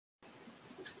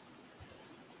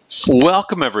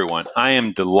Welcome, everyone. I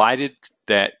am delighted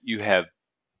that you have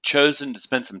chosen to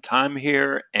spend some time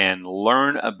here and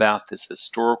learn about this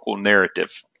historical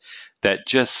narrative that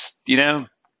just,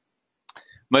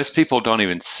 most people don't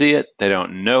even see it, they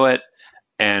don't know it,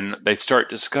 and they start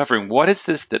discovering what is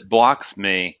this that blocks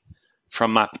me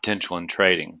from my potential in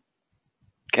trading.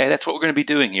 Okay, that's what we're going to be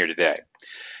doing here today.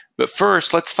 But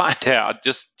first, let's find out,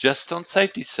 just on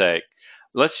safety's sake,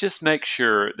 let's just make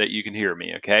sure that you can hear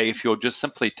me, okay? If you'll just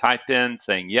simply type in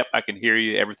saying, yep, I can hear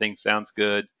you, everything sounds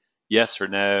good, yes or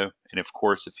no. And of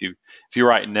course, if you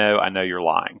write no, I know you're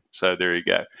lying. So there you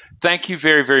go. Thank you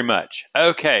very, very much.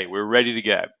 Okay, we're ready to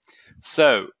go.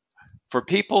 So for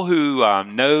people who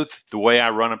know the way I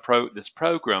run this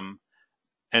program,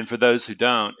 and for those who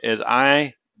don't, is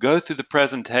I go through the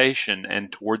presentation,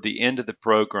 and toward the end of the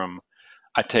program,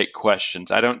 I take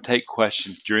questions. I don't take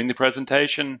questions during the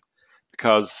presentation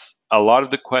because a lot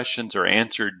of the questions are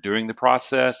answered during the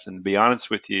process. And to be honest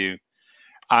with you,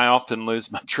 I often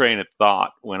lose my train of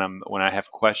thought when I have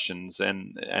questions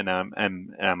and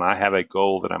I have a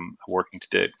goal that I'm working to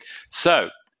do. So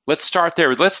let's start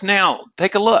there. Let's now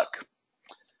take a look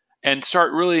and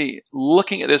start really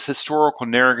looking at this historical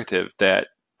narrative that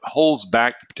holds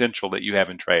back the potential that you have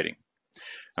in trading.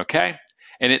 Okay?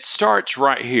 And it starts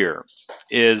right here.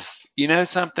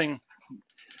 Something?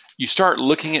 You start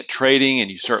looking at trading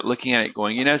and you start looking at it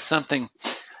going, something?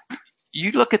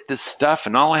 You look at this stuff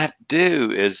and all I have to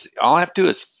do is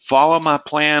follow my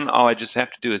plan. All I just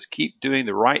have to do is keep doing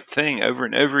the right thing over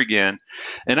and over again.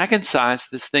 And I can size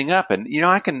this thing up and,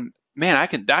 I can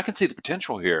see the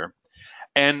potential here.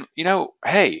 And,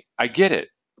 hey, I get it.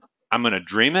 I'm going to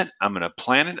dream it. I'm going to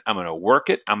plan it. I'm going to work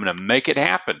it. I'm going to make it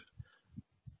happen.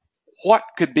 What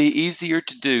could be easier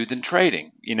to do than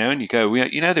trading? And you go,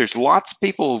 there's lots of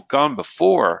people who've gone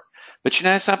before, but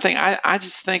something? I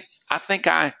think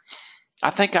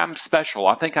I'm special.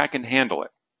 I think I can handle it.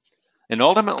 And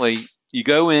ultimately, you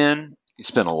go in, you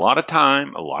spend a lot of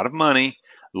time, a lot of money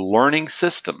learning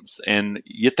systems, and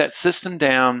you get that system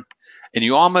down, and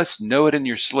you almost know it in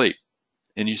your sleep.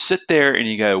 And you sit there and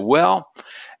you go, well,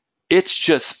 it's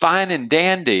just fine and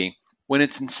dandy when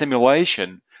it's in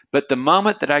simulation. But the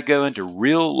moment that I go into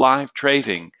real life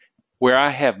trading where I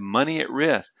have money at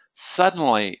risk,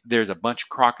 suddenly there's a bunch of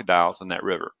crocodiles in that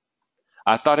river.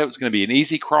 I thought it was going to be an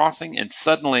easy crossing, and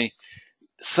suddenly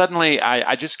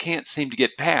I just can't seem to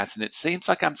get past, and it seems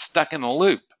like I'm stuck in a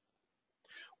loop.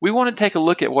 We want to take a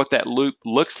look at what that loop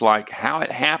looks like, how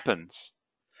it happens,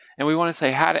 and we want to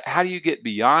say, how do you get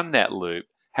beyond that loop?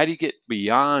 How do you get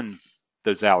beyond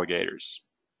those alligators?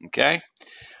 Okay?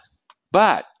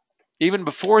 But even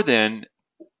before then,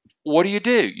 what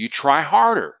do? You try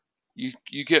harder.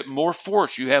 You get more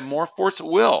force. You have more force of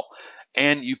will.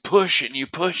 And you push and you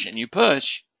push and you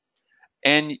push.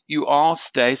 And you all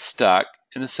stay stuck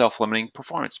in the self-limiting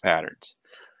performance patterns.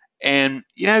 And,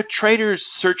 traders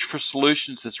search for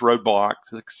solutions to roadblock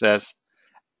to success,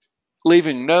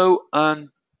 leaving no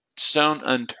stone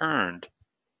unturned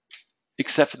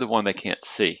except for the one they can't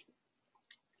see.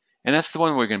 And that's the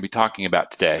one we're going to be talking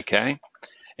about today, okay?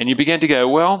 And you begin to go,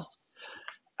 well,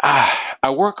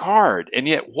 I work hard, and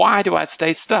yet why do I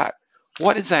stay stuck?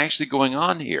 What is actually going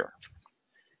on here?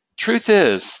 Truth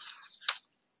is,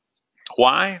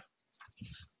 why?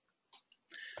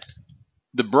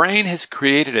 The brain has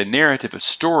created a narrative, a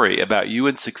story about you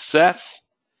and success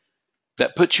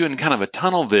that puts you in kind of a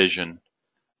tunnel vision,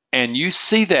 and you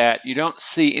see that, you don't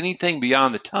see anything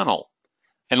beyond the tunnel.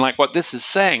 And like what this is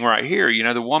saying right here,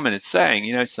 the woman is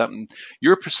saying, something,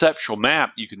 your perceptual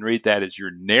map, you can read that as your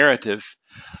narrative,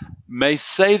 may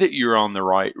say that you're on the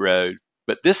right road,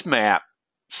 but this map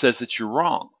says that you're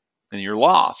wrong and you're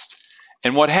lost.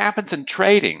 And what happens in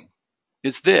trading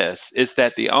is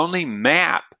that the only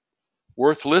map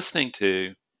worth listening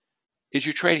to is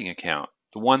your trading account,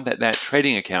 the one that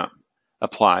trading account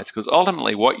applies. Because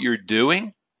ultimately what you're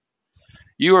doing,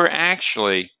 you are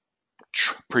actually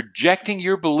projecting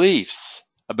your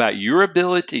beliefs about your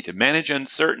ability to manage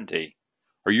uncertainty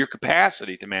or your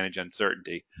capacity to manage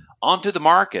uncertainty onto the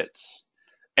markets.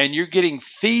 And you're getting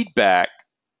feedback,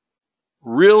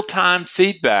 real-time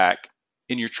feedback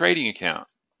in your trading account.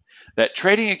 That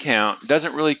trading account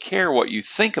doesn't really care what you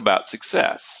think about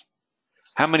success,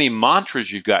 how many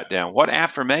mantras you've got down, what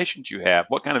affirmations you have,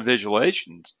 what kind of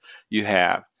visualizations you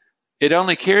have. It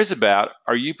only cares about,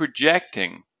 are you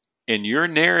projecting in your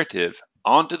narrative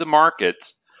onto the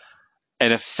markets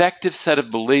an effective set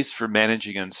of beliefs for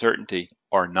managing uncertainty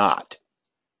or not?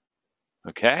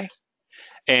 Okay?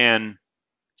 And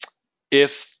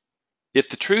if the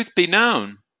truth be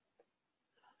known,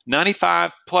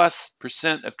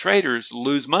 95+% of traders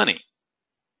lose money.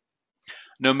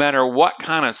 no matter what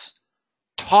kind of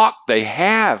talk they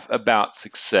have about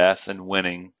success and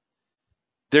winning,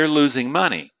 they're losing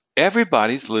money.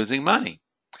 Everybody's losing money.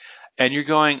 And you're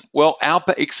going, well,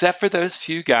 except for those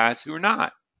few guys who are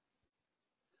not.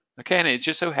 Okay, and it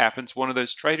just so happens one of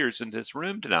those traders in this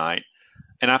room tonight,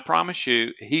 and I promise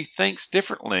you, he thinks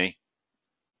differently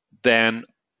than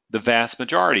the vast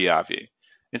majority of you.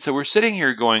 And so we're sitting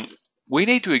here going, we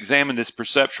need to examine this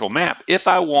perceptual map if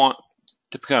I want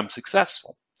to become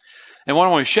successful. And what I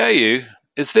want to show you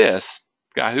is this.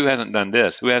 Guy, who hasn't done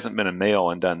this? Who hasn't been a male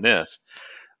and done this?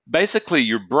 Basically,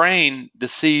 your brain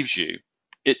deceives you.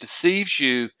 It deceives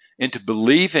you into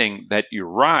believing that you're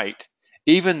right,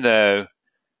 even though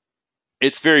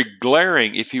it's very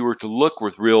glaring if you were to look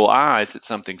with real eyes that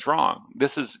something's wrong.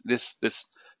 This is this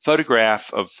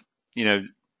photograph of,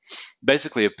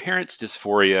 basically appearance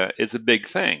dysphoria is a big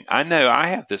thing. I know I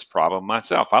have this problem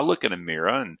myself. I look in a mirror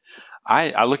and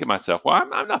I look at myself, well,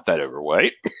 I'm not that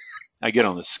overweight. I get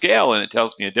on the scale and it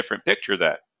tells me a different picture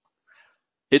that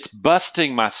it's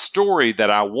busting my story that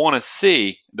I want to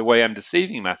see the way I'm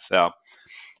deceiving myself.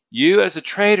 You as a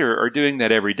trader are doing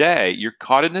that every day. You're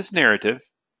caught in this narrative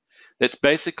that's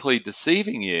basically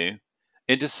deceiving you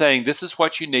into saying this is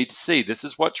what you need to see, this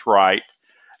is what's right,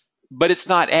 but it's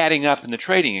not adding up in the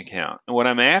trading account. And what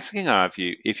I'm asking of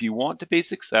you, if you want to be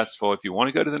successful, if you want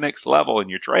to go to the next level in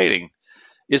your trading,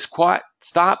 is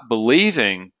stop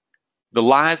believing the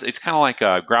lies. It's kind of like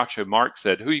Groucho Marx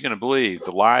said, who are you going to believe?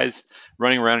 The lies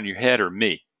running around in your head or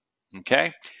me?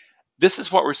 Okay? This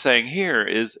is what we're saying here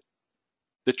is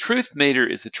the truth meter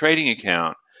is the trading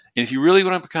account. And if you really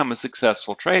want to become a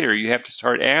successful trader, you have to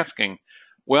start asking,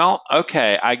 well,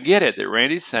 okay, I get it that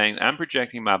Randy's saying I'm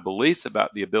projecting my beliefs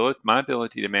about my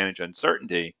ability to manage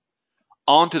uncertainty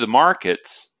onto the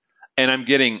markets, and I'm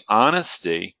getting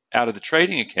honesty out of the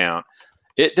trading account.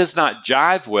 It does not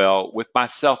jive well with my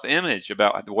self-image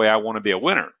about the way I want to be a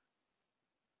winner.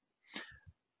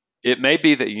 It may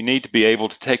be that you need to be able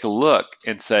to take a look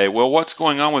and say, well, what's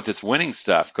going on with this winning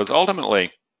stuff? Because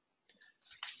ultimately,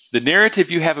 the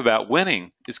narrative you have about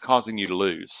winning is causing you to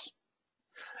lose.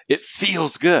 It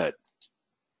feels good.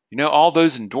 All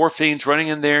those endorphins running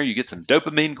in there, you get some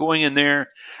dopamine going in there,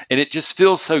 and it just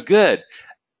feels so good.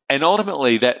 And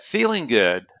ultimately, that feeling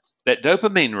good, that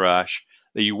dopamine rush,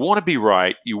 that you want to be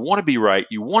right, you want to be right,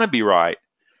 you want to be right,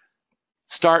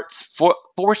 starts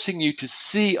forcing you to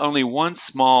see only one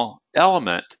small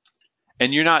element,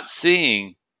 and you're not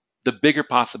seeing the bigger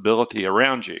possibility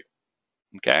around you.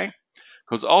 Okay?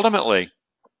 Because ultimately,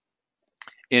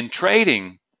 in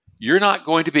trading, you're not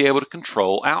going to be able to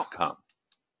control outcome.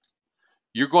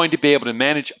 You're going to be able to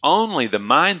manage only the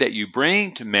mind that you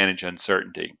bring to manage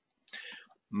uncertainty.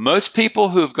 Most people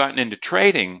who have gotten into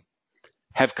trading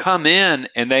have come in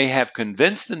and they have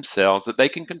convinced themselves that they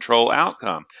can control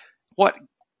outcome.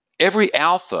 Every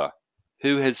alpha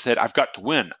who has said, I've got to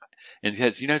win, and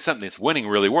has, something that's winning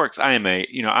really works. I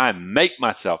make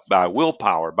myself by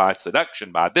willpower, by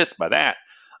seduction, by this, by that.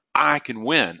 I can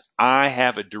win. I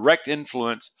have a direct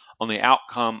influence on the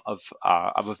outcome of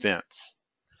events.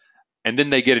 And then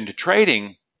they get into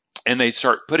trading and they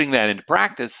start putting that into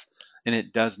practice, and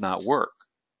it does not work.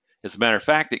 As a matter of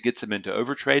fact, it gets them into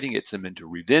overtrading, gets them into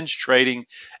revenge trading,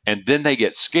 and then they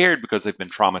get scared because they've been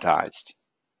traumatized.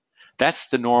 That's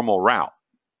the normal route.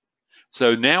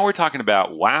 So now we're talking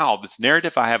about, wow, this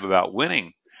narrative I have about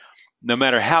winning, no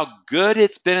matter how good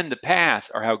it's been in the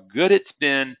past or how good it's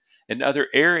been in other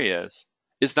areas,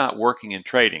 is not working in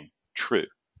trading. True.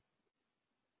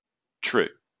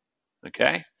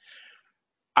 Okay?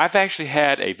 I've actually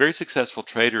had a very successful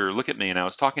trader look at me, and I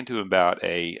was talking to him about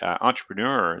a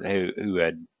entrepreneur who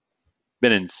had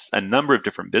been in a number of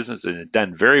different businesses and had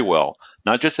done very well,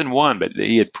 not just in one, but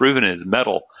he had proven his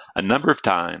mettle a number of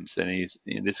times. And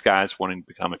this guy's wanting to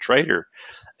become a trader.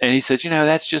 And he says,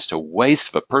 that's just a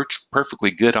waste of a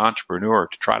perfectly good entrepreneur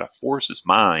to try to force his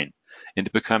mind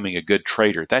into becoming a good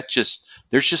trader. There's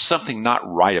just something not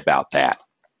right about that.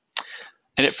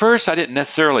 And at first, I didn't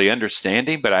necessarily understand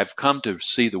him, but I've come to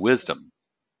see the wisdom,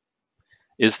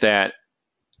 is that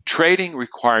trading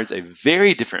requires a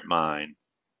very different mind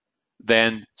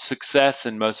than success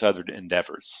in most other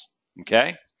endeavors,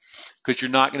 okay? Because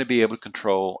you're not going to be able to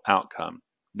control outcome,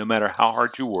 no matter how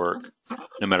hard you work,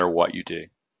 no matter what you do.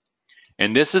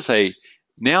 And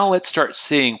now let's start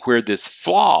seeing where this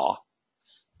flaw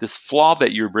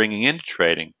that you're bringing into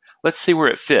trading, let's see where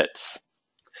it fits.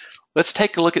 Let's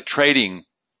take a look at trading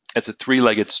as a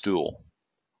three-legged stool.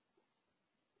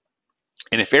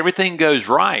 And if everything goes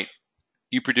right,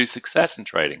 you produce success in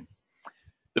trading.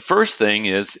 The first thing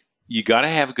is you got to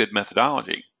have a good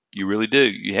methodology. You really do.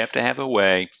 You have to have a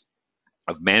way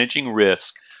of managing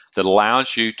risk that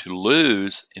allows you to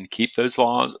lose and keep those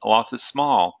losses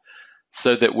small,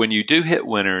 so that when you do hit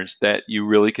winners, that you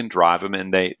really can drive them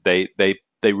and they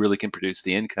really can produce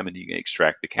the income and you can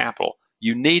extract the capital.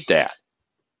 You need that.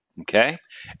 Okay?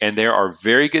 And there are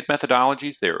very good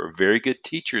methodologies, there are very good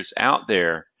teachers out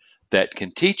there that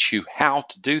can teach you how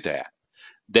to do that.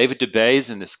 David DeBay's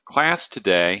in this class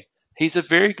today. He's a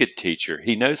very good teacher.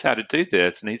 He knows how to do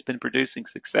this, and he's been producing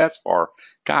success for,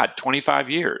 God, 25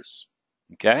 years.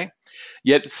 Okay?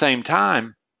 Yet at the same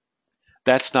time,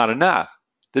 that's not enough.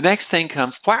 The next thing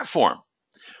comes platform.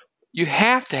 You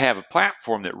have to have a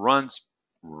platform that runs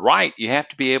right. You have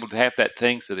to be able to have that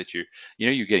thing so that you're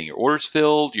getting your orders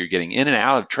filled, you're getting in and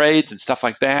out of trades and stuff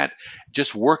like that,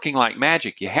 just working like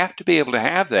magic. You have to be able to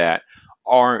have that,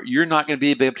 or you're not going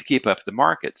to be able to keep up the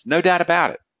markets. No doubt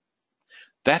about it.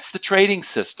 That's the trading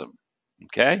system.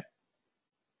 Okay?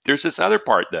 There's this other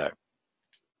part, though.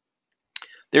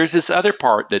 There's this other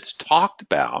part that's talked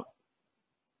about,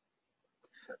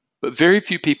 but very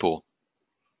few people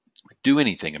do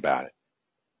anything about it.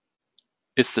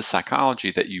 It's the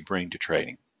psychology that you bring to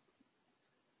trading.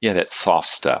 Yeah, that soft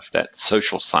stuff, that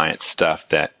social science stuff,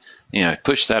 that,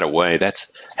 push that away.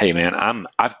 That's, hey man,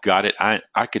 I've got it.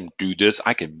 I can do this.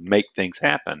 I can make things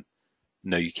happen.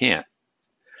 No, you can't.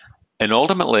 And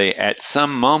ultimately, at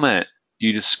some moment,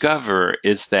 you discover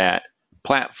is that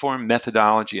platform,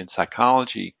 methodology, and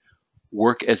psychology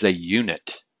work as a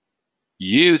unit.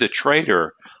 You, the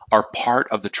trader, are part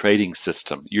of the trading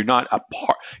system. You're not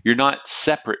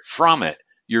separate from it.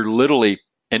 You're literally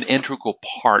an integral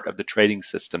part of the trading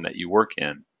system that you work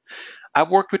in. I've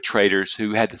worked with traders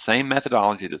who had the same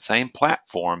methodology, the same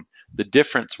platform. The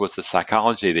difference was the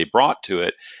psychology they brought to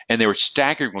it, and there were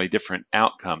staggeringly different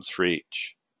outcomes for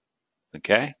each.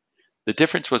 Okay? The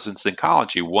difference was in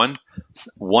psychology. One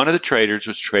of the traders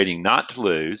was trading not to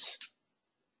lose,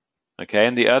 okay,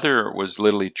 and the other was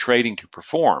literally trading to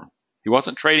perform. He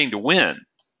wasn't trading to win.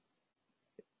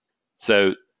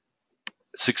 So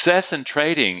success in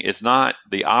trading is not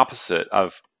the opposite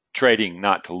of trading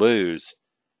not to lose.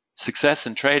 Success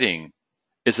in trading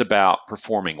is about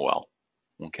performing well,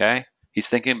 okay? He's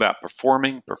thinking about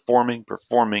performing.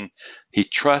 He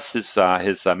trusts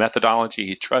his methodology.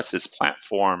 He trusts his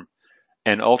platform.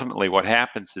 And ultimately what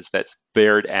happens is that's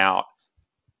bared out.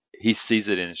 He sees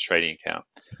it in his trading account.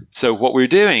 So what we're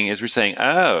doing is we're saying,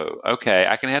 oh, okay,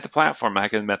 I can have the platform, I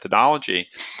can have the methodology.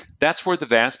 That's where the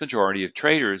vast majority of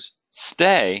traders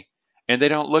stay, and they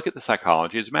don't look at the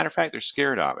psychology. As a matter of fact, they're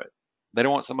scared of it. They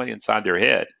don't want somebody inside their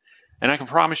head. And I can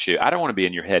promise you, I don't want to be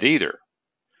in your head either.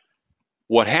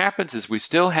 What happens is we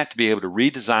still have to be able to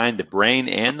redesign the brain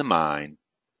and the mind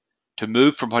to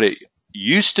move from what it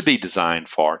used to be designed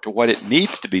for to what it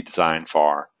needs to be designed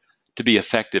for to be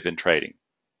effective in trading.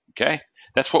 Okay?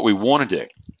 That's what we want to do.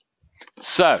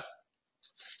 So,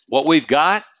 what we've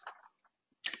got,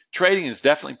 trading is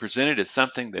definitely presented as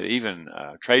something that even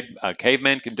a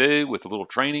caveman can do with a little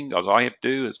training, because all you have to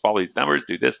do is follow these numbers,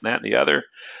 do this and that and the other.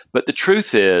 But the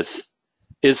truth is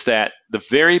that the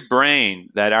very brain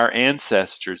that our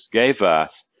ancestors gave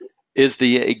us is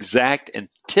the exact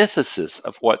antithesis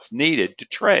of what's needed to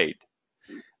trade.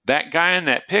 That guy in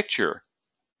that picture,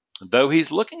 though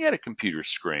he's looking at a computer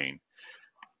screen,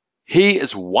 he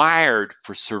is wired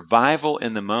for survival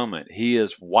in the moment. He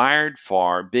is wired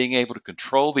for being able to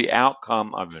control the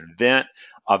outcome of an event,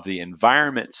 of the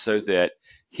environment, so that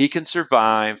he can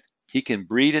survive, he can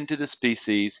breed into the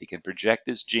species, he can project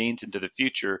his genes into the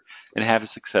future and have a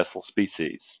successful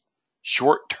species.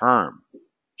 Short-term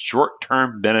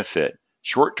benefit,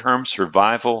 short-term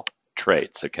survival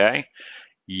traits, okay?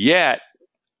 Yet,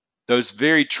 those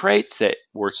very traits that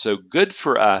were so good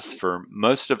for us for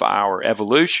most of our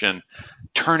evolution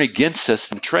turn against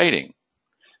us in trading,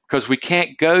 because we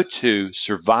can't go to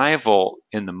survival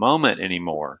in the moment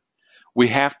anymore. We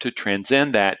have to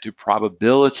transcend that to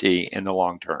probability in the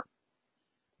long term.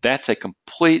 That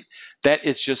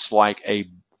is just like a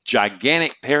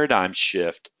gigantic paradigm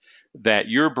shift that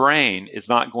your brain is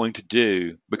not going to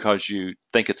do because you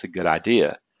think it's a good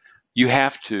idea. You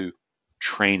have to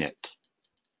train it.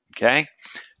 Okay?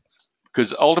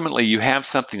 Because ultimately you have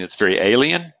something that's very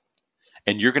alien,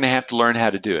 and you're going to have to learn how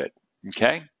to do it.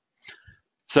 Okay?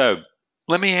 So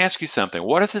let me ask you something.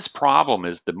 What if this problem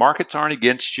is the markets aren't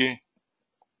against you?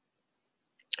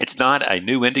 It's not a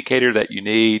new indicator that you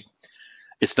need.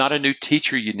 It's not a new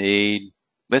teacher you need.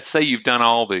 Let's say you've done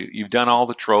all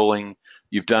the trolling,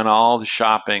 you've done all the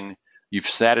shopping, you've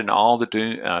sat in all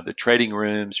the trading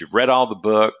rooms, you've read all the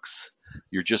books.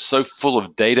 You're just so full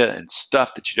of data and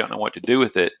stuff that you don't know what to do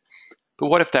with it. But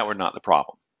what if that were not the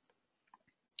problem?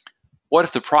 What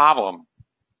if the problem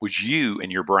was you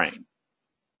and your brain.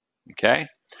 Okay?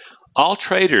 All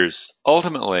traders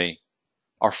ultimately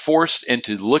are forced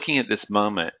into looking at this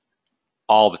moment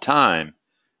all the time.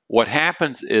 What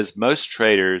happens is most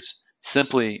traders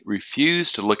simply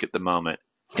refuse to look at the moment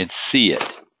and see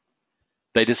it.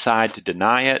 They decide to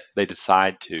deny it. They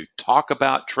decide to talk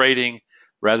about trading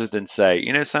rather than say,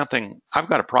 you know something, I've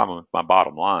got a problem with my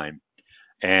bottom line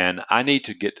and I need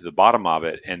to get to the bottom of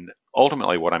it. And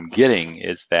ultimately what I'm getting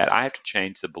is that I have to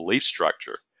change the belief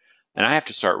structure. And I have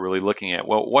to start really looking at,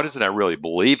 well, what is it I really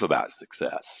believe about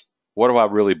success? What do I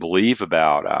really believe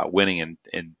about winning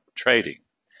in trading?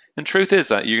 And truth is,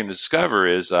 you're going to discover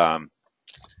is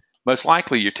most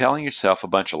likely you're telling yourself a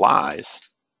bunch of lies.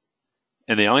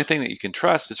 And the only thing that you can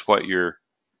trust is what your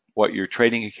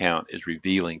trading account is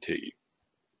revealing to you.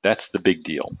 That's the big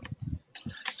deal.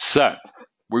 So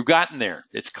we've gotten there.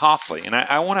 It's costly. And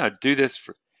I want to do this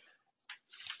for,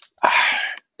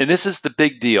 and this is the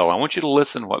big deal. I want you to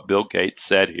listen to what Bill Gates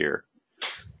said here.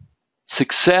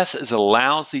 Success is a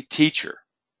lousy teacher.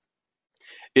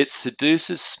 It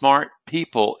seduces smart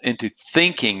people into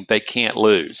thinking they can't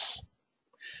lose.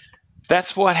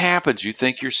 That's what happens. You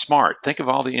think you're smart. Think of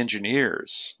all the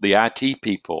engineers, the IT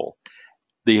people,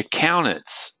 the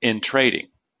accountants in trading,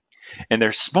 and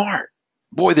they're smart.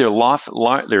 Boy, they're left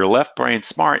brain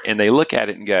smart, and they look at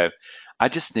it and go, I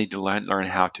just need to learn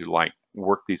how to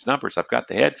work these numbers. I've got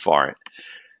the head for it.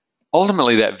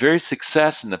 Ultimately, that very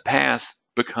success in the past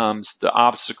becomes the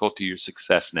obstacle to your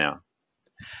success now.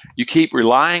 You keep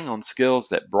relying on skills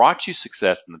that brought you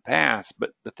success in the past,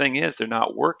 but the thing is, they're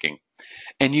not working.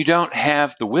 And you don't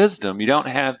have the wisdom, you don't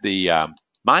have the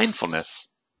mindfulness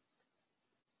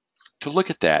to look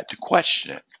at that, to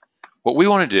question it. What we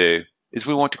want to do is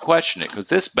we want to question it, because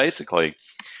this basically,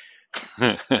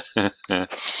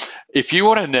 if you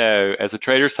want to know, as a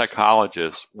trader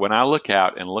psychologist, when I look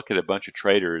out and look at a bunch of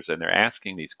traders and they're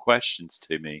asking these questions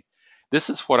to me, this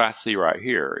is what I see right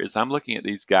here, is I'm looking at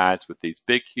these guys with these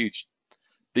big, huge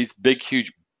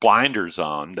blinders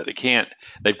on that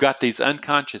they've got these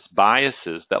unconscious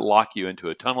biases that lock you into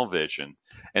a tunnel vision,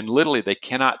 and literally they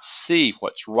cannot see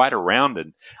what's right around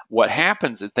them. What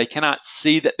happens is they cannot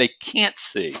see that they can't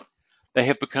see. They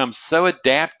have become so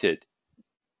adapted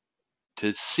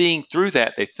to seeing through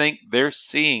that, they think they're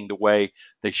seeing the way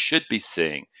they should be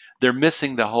seeing. They're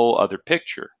missing the whole other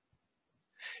picture.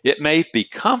 It may be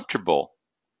comfortable.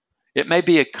 It may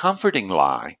be a comforting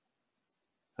lie,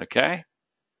 okay?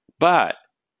 But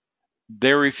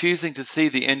they're refusing to see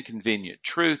the inconvenient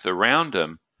truth around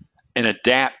them and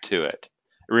adapt to it.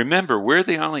 Remember, we're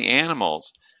the only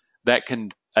animals that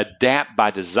can adapt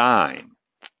by design.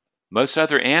 Most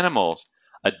other animals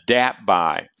adapt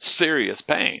by serious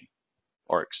pain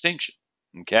or extinction,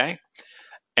 okay?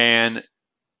 And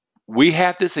we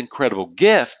have this incredible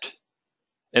gift.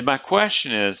 And my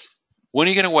question is, when are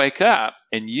you going to wake up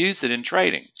and use it in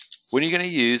trading? When are you going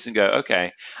to use and go,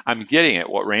 okay, I'm getting it.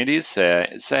 What Randy is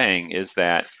saying is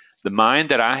that the mind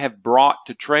that I have brought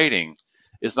to trading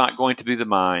is not going to be the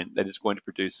mind that is going to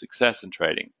produce success in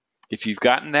trading. If you've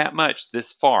gotten that much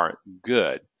this far,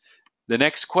 good. The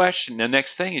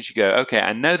next thing is you go, okay,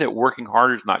 I know that working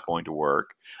harder is not going to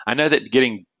work. I know that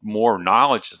getting more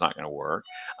knowledge is not going to work.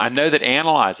 I know that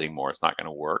analyzing more is not going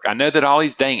to work. I know that all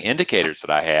these dang indicators that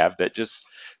I have that just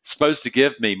supposed to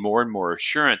give me more and more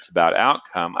assurance about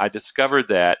outcome, I discovered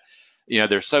that,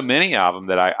 there's so many of them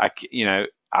that I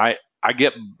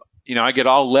get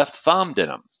all left thumbed in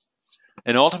them.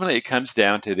 And ultimately it comes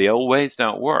down to the old ways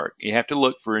don't work. You have to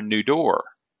look for a new door.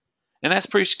 And that's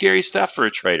pretty scary stuff for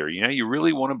a trader. You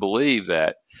really want to believe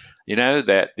that,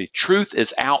 that the truth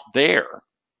is out there.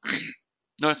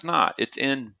 No, it's not. It's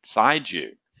inside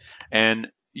you.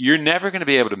 And you're never going to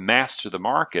be able to master the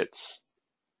markets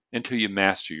until you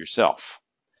master yourself.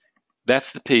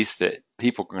 That's the piece that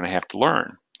people are going to have to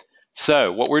learn.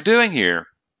 So what we're doing here,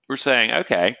 we're saying,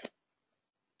 okay,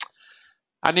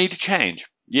 I need to change.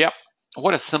 Yep.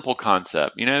 What a simple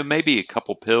concept. Maybe a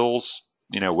couple pills.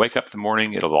 Wake up in the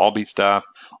morning, it'll all be stuff.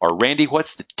 Or Randy,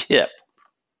 what's the tip?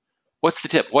 What's the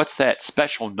tip? What's that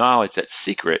special knowledge, that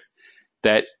secret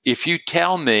that if you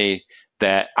tell me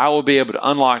that I will be able to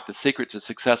unlock the secrets of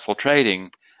successful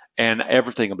trading and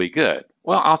everything will be good?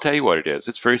 Well, I'll tell you what it is.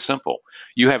 It's very simple.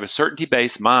 You have a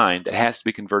certainty-based mind that has to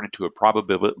be converted to a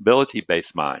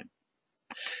probability-based mind.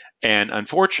 And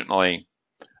unfortunately,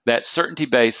 that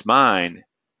certainty-based mind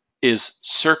is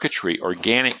circuitry,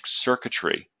 organic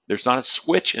circuitry. There's not a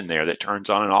switch in there that turns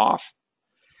on and off.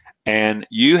 And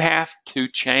you have to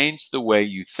change the way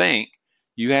you think.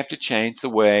 You have to change the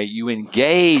way you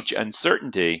engage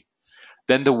uncertainty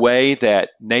than the way that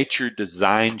nature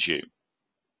designed you.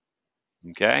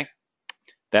 Okay?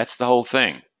 That's the whole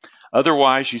thing.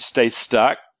 Otherwise, you stay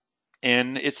stuck,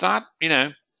 and it's not,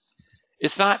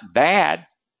 it's not bad.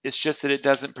 It's just that it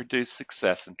doesn't produce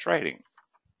success in trading.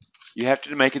 You have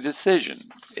to make a decision,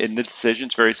 and the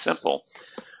decision's very simple.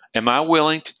 Am I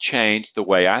willing to change the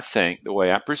way I think, the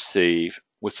way I perceive,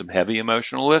 with some heavy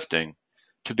emotional lifting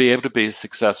to be able to be a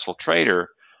successful trader?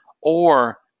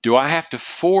 Or do I have to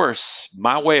force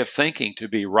my way of thinking to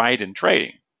be right in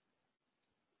trading?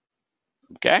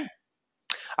 Okay?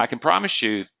 I can promise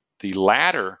you the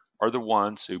latter are the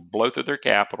ones who blow through their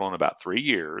capital in about 3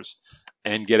 years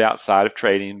and get outside of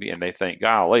trading, and they think,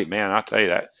 golly, man, I'll tell you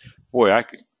that, boy,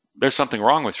 there's something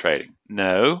wrong with trading.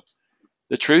 No,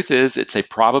 the truth is it's a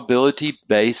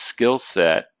probability-based skill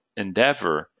set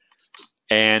endeavor,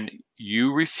 and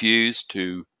you refuse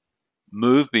to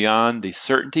move beyond the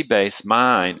certainty-based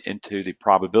mind into the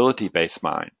probability-based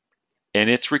mind, and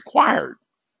it's required.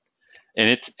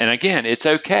 And again, it's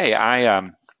okay.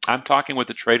 I'm talking with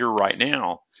a trader right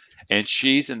now, and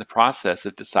she's in the process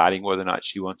of deciding whether or not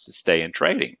she wants to stay in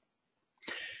trading.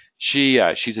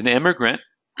 She's an immigrant,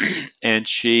 and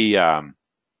she had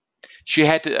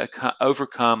to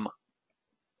overcome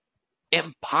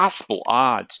impossible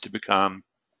odds to become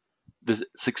the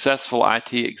successful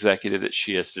IT executive that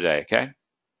she is today. Okay,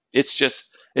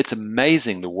 it's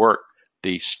amazing the work,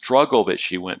 the struggle that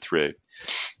she went through.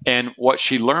 And what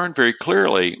she learned very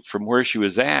clearly from where she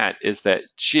was at is that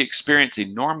she experienced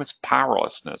enormous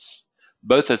powerlessness,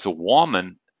 both as a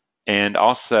woman and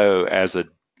also as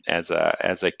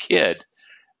a kid,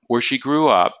 where she grew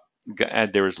up.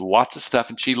 There was lots of stuff,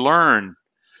 and she learned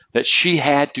that she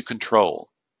had to control.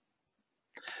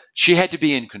 She had to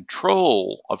be in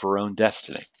control of her own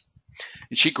destiny.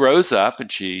 And she grows up,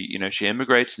 and she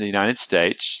immigrates in the United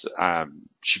States.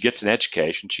 She gets an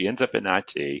education. She ends up in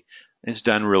IT, and it's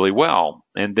done really well.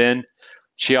 And then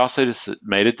she also just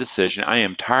made a decision. I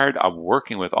am tired of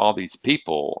working with all these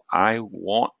people. I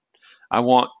want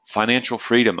financial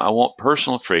freedom. I want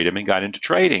personal freedom, and got into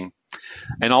trading.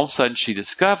 And all of a sudden, she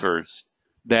discovers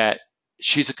that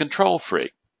she's a control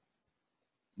freak.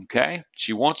 Okay,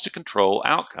 she wants to control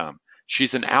outcome.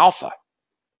 She's an alpha.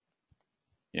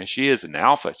 She is an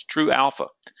alpha, true alpha.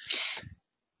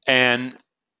 And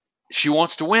she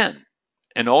wants to win.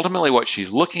 And ultimately what she's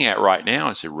looking at right now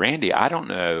is, Randy, I don't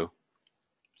know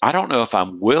if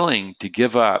I'm willing to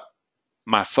give up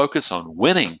my focus on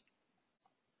winning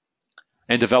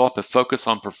and develop a focus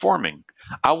on performing.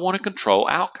 I want to control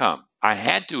outcome. I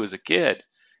had to as a kid.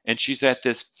 And she's at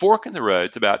this fork in the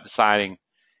road about deciding,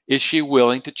 is she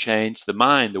willing to change the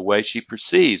mind, the way she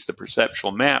perceives, the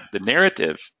perceptual map, the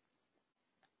narrative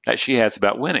that she has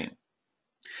about winning?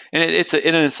 And it's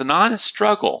an honest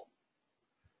struggle.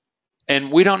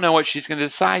 And we don't know what she's going to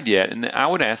decide yet. And I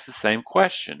would ask the same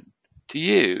question to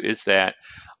you, is that,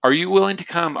 are you willing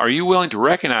to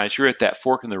recognize you're at that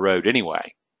fork in the road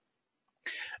anyway?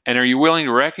 And are you willing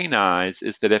to recognize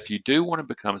is that if you do want to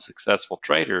become a successful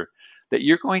trader, that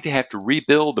you're going to have to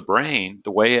rebuild the brain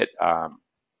the way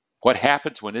what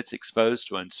happens when it's exposed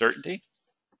to uncertainty?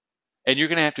 And you're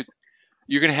going to have to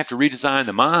redesign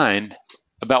the mind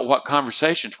about what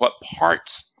conversations, what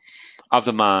parts of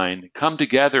the mind come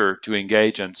together to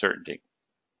engage uncertainty.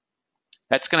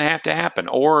 That's going to have to happen,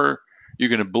 or you're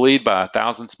going to bleed by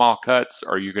 1,000 small cuts,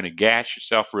 or you're going to gash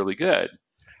yourself really good.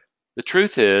 The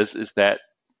truth is that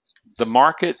the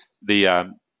market,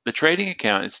 the trading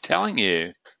account is telling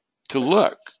you to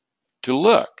look.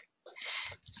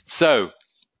 So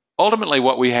ultimately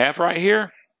what we have right here,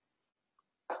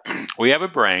 we have a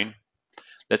brain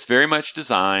that's very much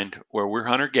designed where we're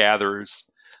hunter-gatherers,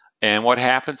 and what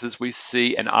happens is we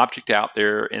see an object out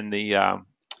there in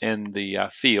the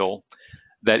field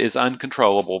that is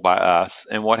uncontrollable by us,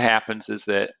 and what happens is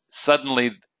that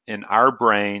suddenly in our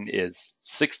brain is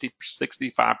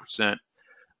 65%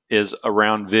 is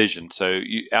around vision. So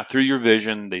through your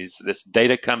vision, this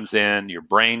data comes in, your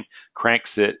brain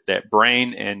cranks it. That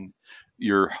brain and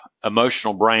your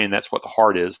emotional brain, that's what the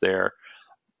heart is there,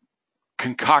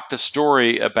 concoct a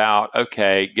story about,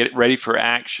 okay, get ready for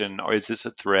action, or is this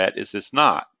a threat? Is this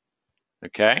not?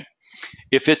 Okay?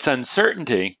 If it's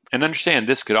uncertainty, and understand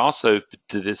this could also,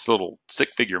 to this little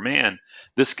six-figure man,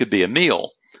 this could be a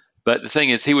meal. But the thing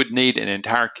is, he would need an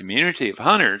entire community of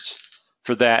hunters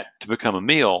for that to become a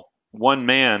meal. One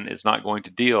man is not going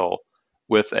to deal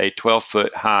with a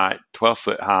 12-foot high,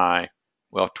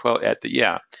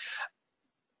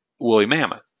 woolly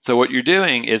mammoth. So what you're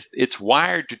doing is it's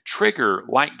wired to trigger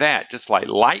like that, just like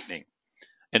lightning.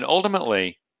 And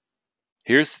ultimately,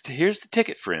 here's the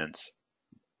ticket, friends.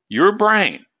 Your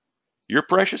brain, your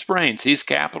precious brain, sees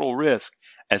capital risk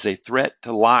as a threat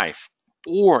to life.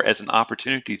 or as an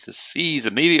opportunity to seize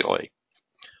immediately.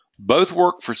 Both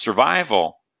work for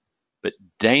survival, but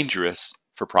dangerous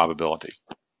for probability.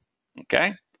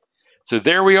 Okay? So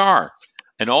there we are.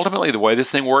 And ultimately, the way this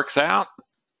thing works out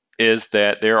is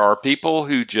that there are people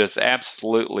who just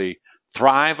absolutely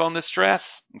thrive on the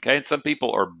stress. Okay? And some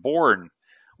people are born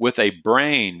with a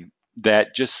brain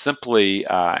that just simply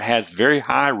has very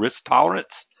high risk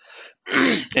tolerance.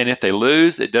 And if they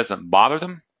lose, it doesn't bother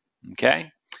them.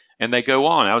 Okay? And they go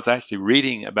on. I was actually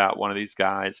reading about one of these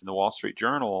guys in the Wall Street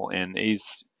Journal, and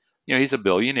he's a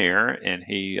billionaire, and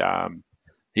he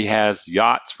has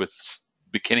yachts with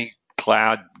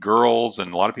bikini-clad girls,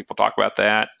 and a lot of people talk about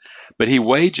that. But he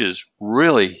wages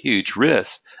really huge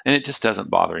risks, and it just doesn't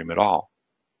bother him at all.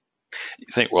 You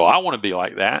think, well, I want to be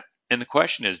like that. And the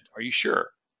question is, are you sure?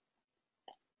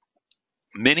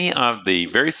 Many of the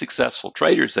very successful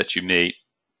traders that you meet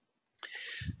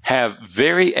have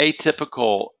very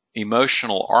atypical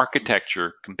emotional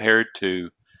architecture compared to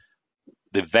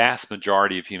the vast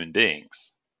majority of human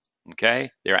beings. Okay?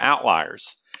 They're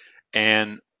outliers.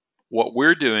 And what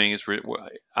we're doing is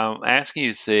I'm asking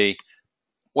you to see,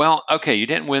 well, okay, you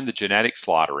didn't win the genetics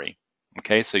lottery.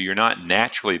 Okay, so you're not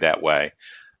naturally that way.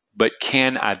 But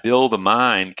can I build the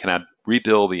mind? Can I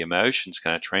rebuild the emotions?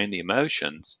 Can I train the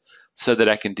emotions so that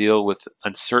I can deal with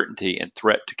uncertainty and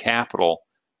threat to capital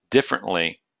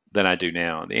differently than I do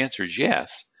now? And the answer is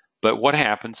yes. But what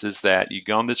happens is that you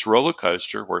go on this roller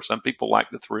coaster where some people like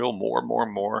the thrill more and more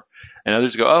and more, and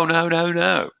others go, oh, no, no,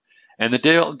 no. And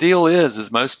the deal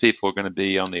is most people are going to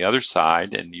be on the other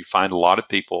side, and you find a lot of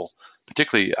people,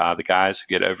 particularly the guys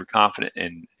who get overconfident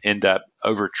and end up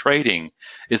over trading,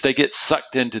 is they get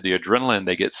sucked into the adrenaline,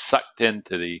 they get sucked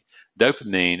into the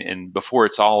dopamine, and before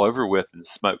it's all over with and the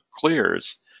smoke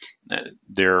clears,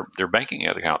 their banking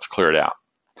accounts cleared out.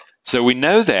 So we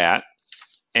know that,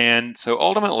 and so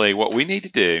ultimately what we need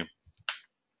to do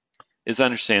is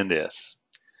understand this.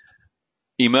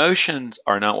 Emotions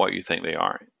are not what you think they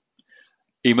are.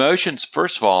 Emotions,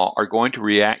 first of all, are going to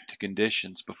react to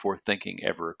conditions before thinking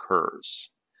ever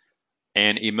occurs.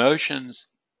 And emotions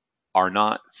are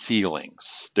not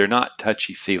feelings. They're not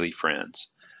touchy-feely friends.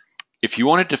 If you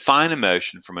want to define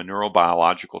emotion from a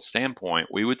neurobiological standpoint,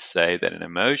 we would say that an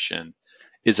emotion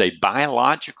is a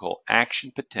biological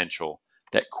action potential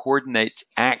that coordinates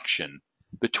action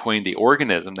between the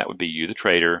organism, that would be you, the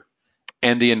trader,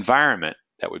 and the environment,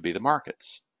 that would be the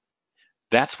markets.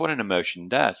 That's what an emotion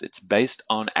does. It's based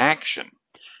on action.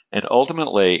 And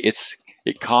ultimately,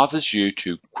 it causes you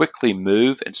to quickly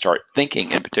move and start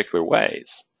thinking in particular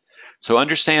ways. So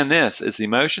understand this, as the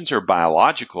emotions are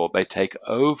biological, they take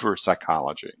over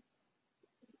psychology.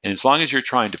 And as long as you're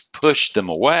trying to push them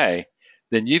away,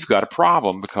 then you've got a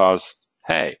problem because,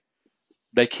 hey,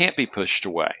 they can't be pushed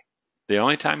away. The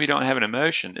only time you don't have an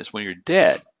emotion is when you're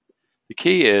dead. The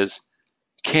key is,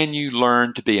 can you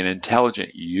learn to be an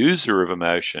intelligent user of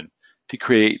emotion to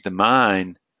create the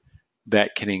mind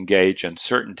that can engage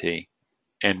uncertainty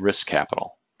and risk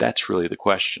capital? That's really the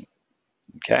question.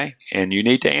 Okay? And you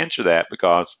need to answer that,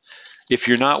 because if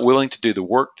you're not willing to do the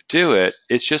work to do it,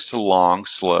 it's just a long,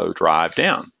 slow drive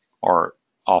down or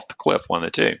off the cliff, one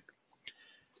of the two.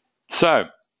 So,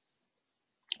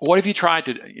 what have you tried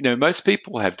to, most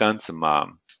people have done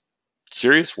some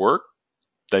serious work.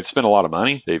 They've spent a lot of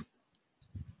money. They've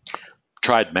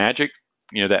tried magic,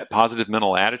 that positive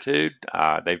mental attitude.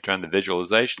 They've done the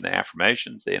visualization, the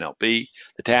affirmations, the NLP,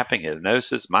 the tapping,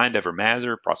 hypnosis, mind over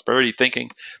matter, prosperity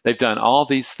thinking. They've done all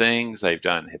these things. They've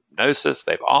done hypnosis.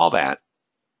 They've all that.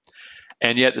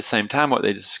 And yet at the same time, what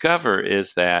they discover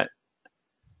is that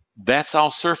that's all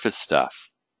surface stuff.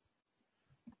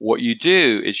 What you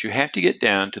do is you have to get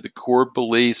down to the core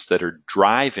beliefs that are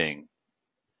driving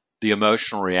the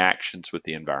emotional reactions with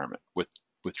the environment,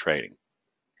 with trading.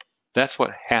 That's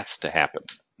what has to happen,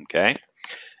 okay?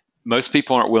 Most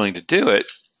people aren't willing to do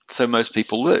it, so most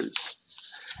people lose.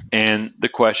 And the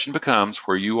question becomes,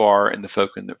 where you are in the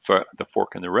fork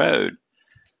in the road,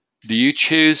 do you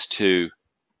choose to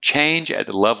change at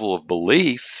the level of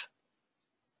belief,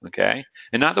 okay?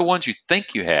 And not the ones you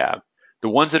think you have, the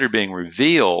ones that are being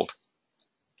revealed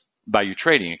by your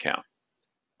trading account,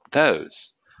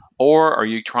 those. Or are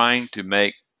you trying to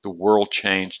make the world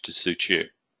change to suit you?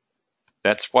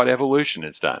 That's what evolution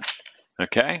has done,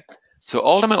 okay? So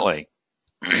ultimately,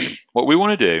 what we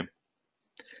want to do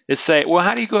is say, well,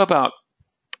 how do you go about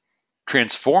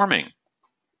transforming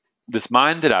this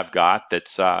mind that I've got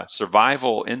that's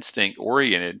survival instinct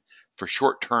oriented for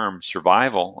short-term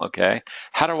survival, okay?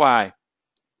 How do I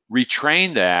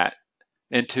retrain that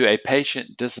into a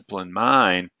patient, disciplined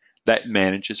mind that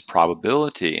manages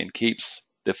probability and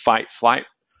keeps the fight-flight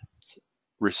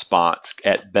response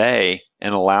at bay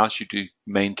and allows you to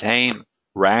maintain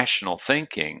rational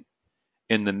thinking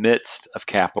in the midst of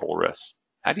capital risk.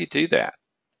 How do you do that?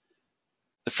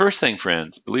 The first thing,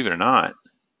 friends, believe it or not,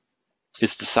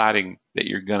 is deciding that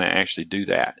you're going to actually do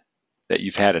that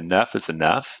you've had enough is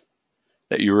enough,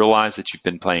 that you realize that you've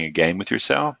been playing a game with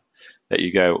yourself, that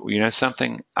you go, you know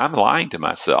something, I'm lying to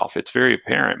myself. It's very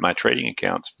apparent. My trading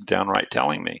account's downright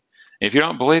telling me. If you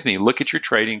don't believe me, look at your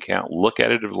trading account, look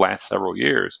at it over the last several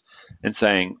years and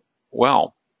saying,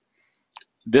 well,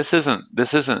 this isn't,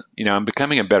 I'm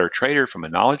becoming a better trader from a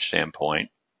knowledge standpoint.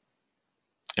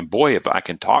 And boy, if I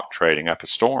can talk trading up a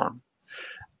storm,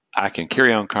 I can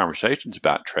carry on conversations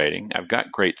about trading. I've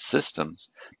got great systems.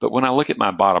 But when I look at my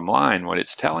bottom line, what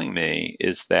it's telling me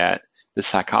is that the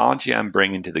psychology I'm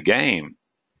bringing to the game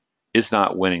is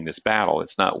not winning this battle.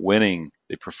 It's not winning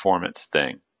the performance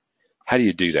thing. How do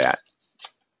you do that?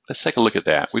 Let's take a look at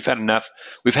that. We've had enough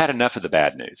of the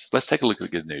bad news. Let's take a look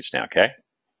at the good news now, okay?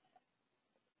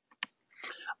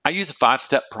 I use a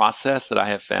 5-step process that I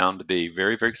have found to be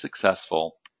very, very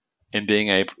successful in being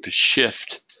able to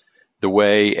shift the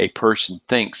way a person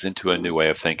thinks into a new way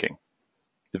of thinking.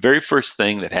 The very first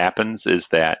thing that happens is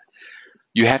that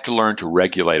you have to learn to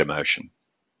regulate emotion.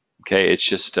 Okay, it's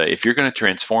just if you're going to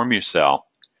transform yourself,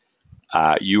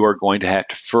 you are going to have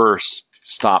to first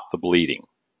stop the bleeding.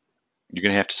 You're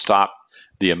going to have to stop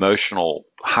the emotional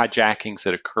hijackings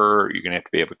that occur. You're going to have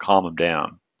to be able to calm them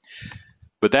down.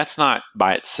 But that's not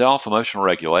by itself. Emotional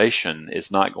regulation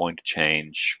is not going to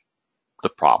change the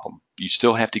problem. You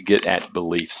still have to get at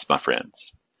beliefs, my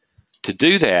friends. To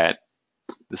do that,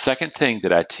 the second thing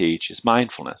that I teach is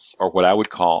mindfulness, or what I would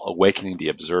call awakening the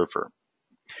observer.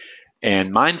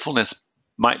 And mindfulness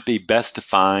might be best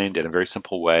defined in a very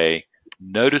simple way,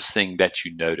 noticing that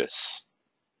you notice.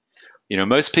 You know,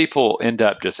 most people end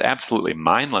up just absolutely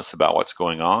mindless about what's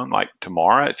going on. Like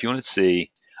tomorrow, if you want to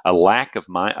see a lack of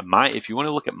if you want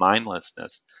to look at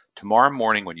mindlessness, tomorrow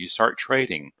morning when you start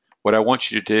trading, what I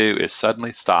want you to do is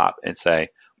suddenly stop and say,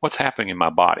 what's happening in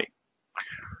my body?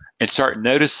 And start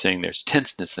noticing there's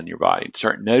tenseness in your body.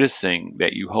 Start noticing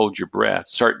that you hold your breath.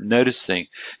 Start noticing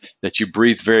that you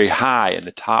breathe very high in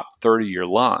the top third of your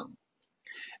lung.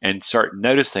 And start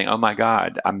noticing, oh my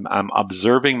God, I'm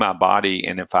observing my body.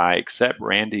 And if I accept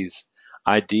Randy's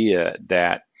idea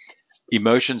that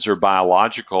emotions are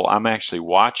biological, I'm actually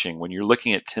watching. When you're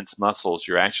looking at tense muscles,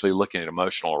 you're actually looking at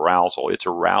emotional arousal. It's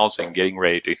arousing, getting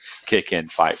ready to kick in,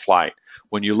 fight, flight.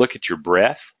 When you look at your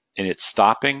breath and it's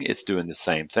stopping, it's doing the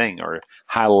same thing. Or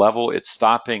high level, it's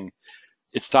stopping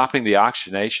the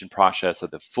oxygenation process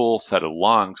of the full set of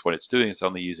lungs. What it's doing is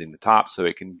only using the top, so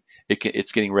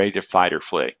it's getting ready to fight or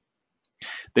flee.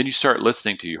 Then you start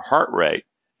listening to your heart rate,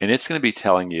 and it's going to be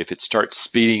telling you if it starts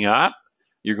speeding up,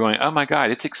 you're going, oh my God,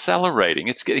 it's accelerating.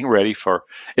 I'm getting ready for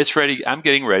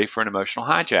an emotional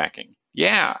hijacking.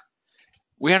 Yeah.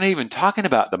 We aren't even talking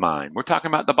about the mind. We're talking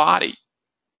about the body.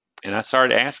 And I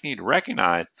started asking you to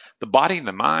recognize the body and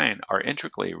the mind are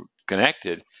intricately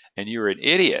connected, and you're an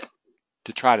idiot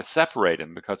to try to separate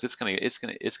them, because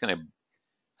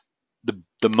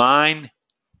the mind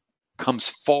comes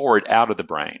forward out of the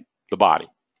brain, the body.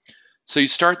 So you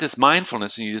start this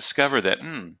mindfulness and you discover that,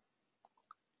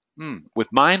 with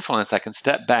mindfulness, I can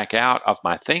step back out of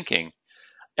my thinking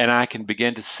and I can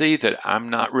begin to see that I'm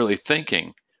not really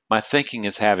thinking. My thinking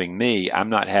is having me. I'm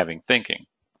not having thinking.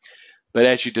 But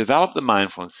as you develop the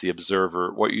mindfulness, the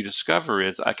observer, what you discover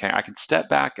is, I can step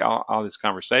back out of this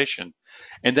conversation,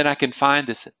 and then I can find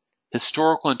this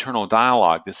historical internal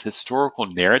dialogue, this historical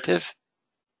narrative,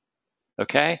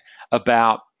 okay,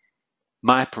 about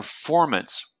my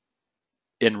performance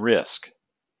in risk.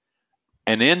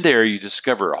 And in there, you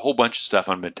discover a whole bunch of stuff.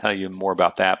 I'm going to tell you more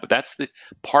about that. But that's the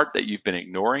part that you've been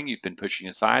ignoring, you've been pushing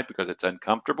aside because it's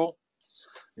uncomfortable.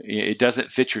 It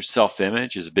doesn't fit your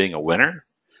self-image as being a winner,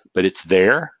 but it's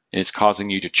there and it's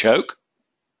causing you to choke.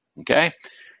 Okay?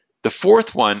 The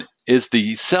fourth one is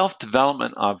the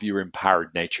self-development of your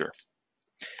empowered nature.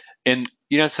 And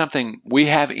you know something? We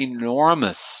have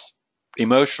enormous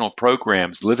emotional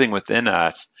programs living within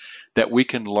us that we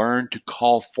can learn to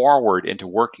call forward into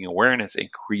working awareness and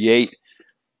create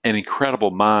an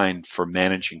incredible mind for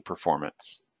managing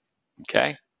performance.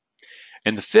 Okay?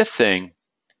 And the fifth thing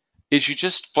is you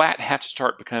just flat have to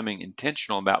start becoming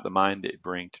intentional about the mind that you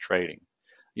bring to trading.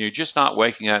 You're just not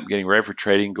waking up, getting ready for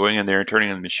trading, going in there and turning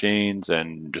on the machines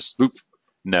and just boop.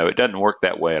 No, it doesn't work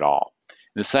that way at all.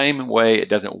 In the same way, it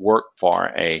doesn't work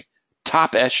for a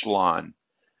top echelon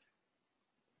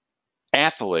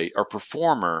athlete or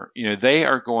performer. You know, they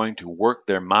are going to work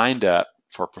their mind up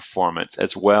for performance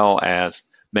as well as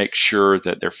make sure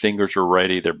that their fingers are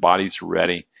ready, their bodies are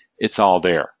ready, It's all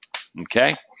there.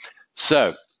 Okay?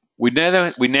 So we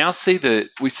now see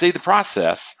the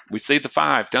process. We see the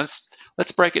 5.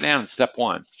 Let's break it down in step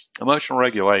 1. Emotional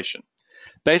regulation.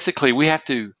 Basically, we have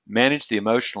to manage the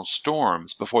emotional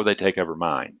storms before they take over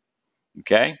mind.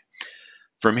 Okay?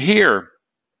 From here,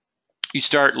 you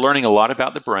start learning a lot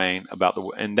about the brain,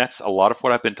 and that's a lot of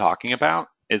what I've been talking about,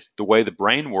 is the way the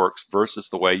brain works versus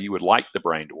the way you would like the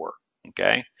brain to work.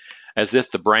 Okay? As if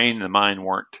the brain and the mind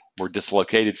were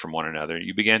dislocated from one another.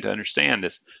 You begin to understand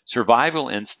this survival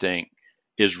instinct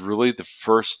is really the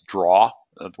first draw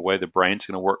of the way the brain's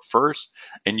going to work first,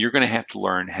 and you're going to have to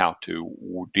learn how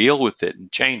to deal with it and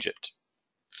change it.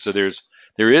 So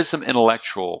there is some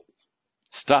intellectual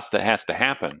stuff that has to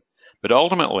happen, but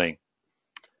ultimately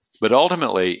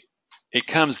it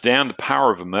comes down to the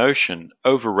power of emotion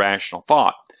over rational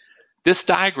thought. This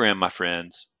diagram, my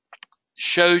friends,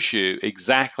 shows you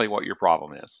exactly what your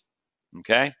problem is.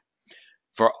 Okay?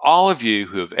 For all of you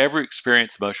who have ever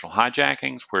experienced emotional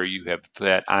hijackings where you have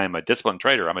that, I am a disciplined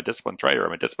trader, I'm a disciplined trader,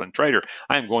 I'm a disciplined trader,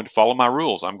 I am going to follow my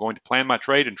rules, I'm going to plan my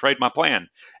trade and trade my plan,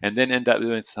 and then end up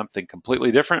doing something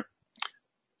completely different,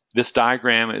 this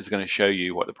diagram is going to show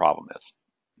you what the problem is.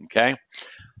 Okay?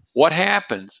 What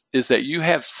happens is that you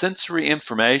have sensory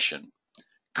information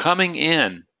coming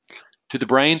in to the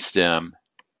brainstem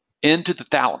into the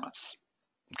thalamus.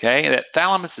 Okay? And that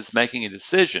thalamus is making a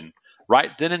decision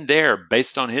right then and there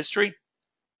based on history,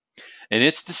 and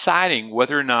it's deciding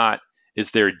whether or not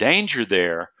is there danger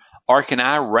there, or can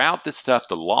I route this stuff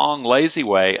the long, lazy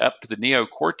way up to the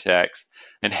neocortex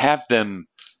and have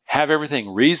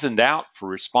everything reasoned out for a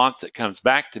response that comes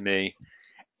back to me,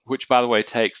 which, by the way,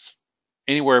 takes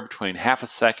anywhere between half a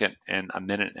second and a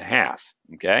minute and a half.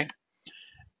 Okay?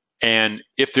 And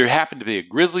if there happened to be a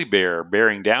grizzly bear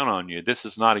bearing down on you, this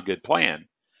is not a good plan.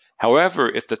 However,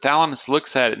 if the thalamus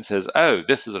looks at it and says, oh,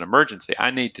 this is an emergency,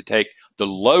 I need to take the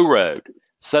low road,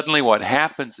 suddenly what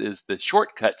happens is the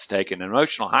shortcut's taken,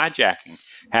 emotional hijacking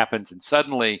happens, and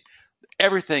suddenly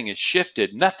everything is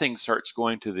shifted. Nothing starts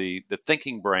going to the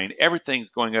thinking brain.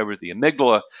 Everything's going over to the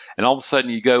amygdala, and all of a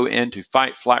sudden you go into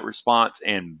fight, flight response,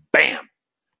 and bam,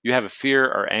 you have a fear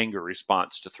or anger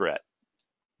response to threat.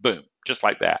 Boom, just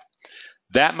like that.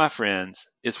 That, my friends,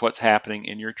 is what's happening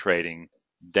in your trading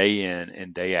day in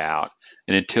and day out.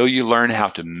 And until you learn how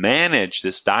to manage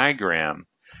this diagram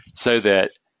so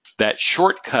that that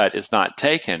shortcut is not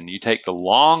taken, you take the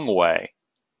long way,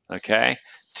 okay,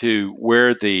 to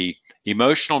where the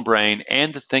emotional brain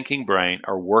and the thinking brain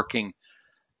are working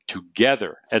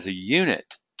together as a unit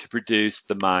to produce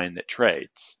the mind that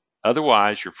trades.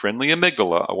 Otherwise, your friendly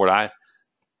amygdala, or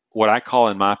what I call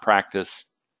in my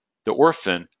practice the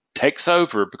orphan, takes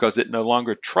over because it no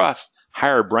longer trusts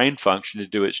higher brain function to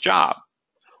do its job.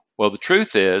 Well, the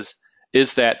truth is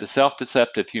that the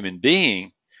self-deceptive human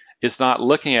being is not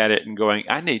looking at it and going,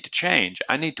 I need to change.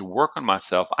 I need to work on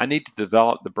myself. I need to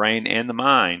develop the brain and the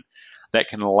mind that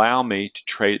can allow me to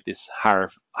trade at these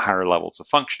higher levels of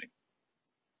functioning.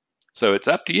 So it's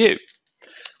up to you.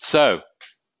 So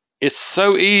it's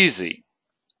so easy,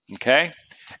 okay?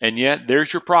 And yet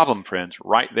there's your problem, friends,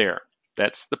 right there.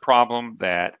 That's the problem,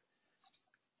 that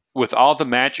with all the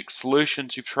magic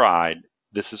solutions you've tried,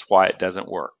 this is why it doesn't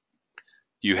work.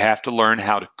 You have to learn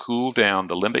how to cool down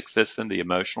the limbic system, the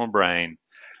emotional brain,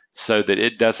 so that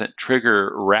it doesn't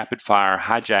trigger rapid fire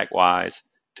hijack wise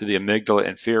to the amygdala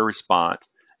and fear response,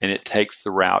 and it takes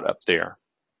the route up there.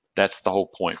 That's the whole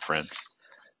point, friends.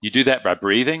 You do that by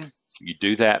breathing. You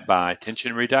do that by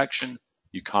tension reduction.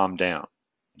 You calm down.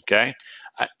 Okay?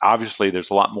 Obviously, there's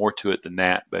a lot more to it than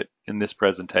that, but in this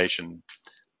presentation,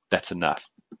 that's enough.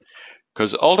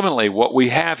 Because ultimately, what we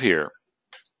have here,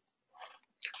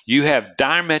 you have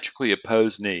diametrically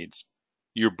opposed needs.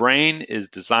 Your brain is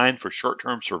designed for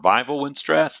short-term survival when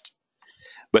stressed,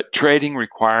 but trading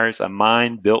requires a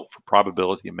mind built for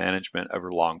probability management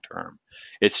over long-term.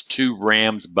 It's two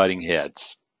rams butting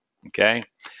heads, okay?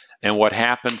 And what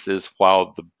happens is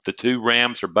while the two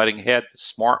rams are butting heads, the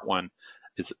smart one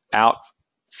is out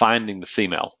finding the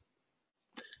female.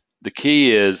 The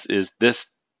key is this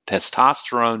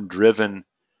testosterone-driven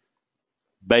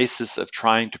basis of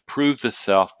trying to prove the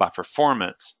self by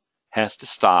performance has to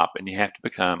stop, and you have to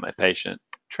become a patient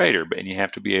trader, and you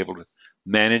have to be able to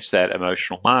manage that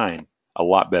emotional mind a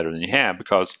lot better than you have,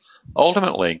 because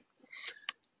ultimately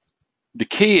the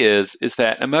key is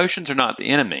that emotions are not the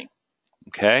enemy,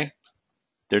 okay?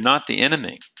 They're not the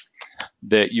enemy.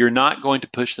 That you're not going to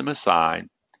push them aside.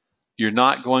 You're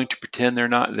not going to pretend they're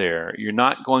not there. You're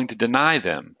not going to deny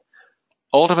them.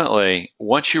 Ultimately,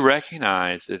 once you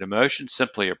recognize that emotions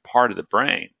simply are part of the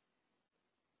brain,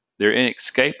 they're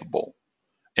inescapable,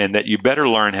 and that you better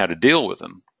learn how to deal with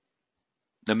them,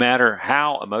 No matter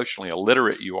how emotionally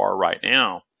illiterate you are right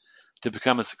now, to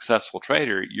become a successful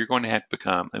trader, you're going to have to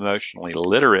become emotionally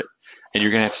literate, and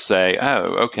you're going to have to say,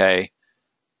 oh, okay,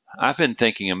 I've been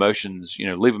thinking emotions,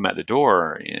 leave them at the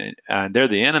door. They're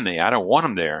the enemy. I don't want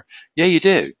them there. Yeah, you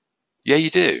do. Yeah, you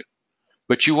do.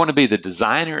 But you want to be the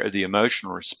designer of the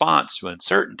emotional response to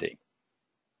uncertainty.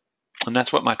 And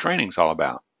that's what my training's all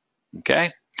about.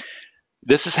 Okay?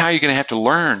 This is how you're going to have to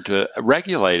learn to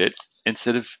regulate it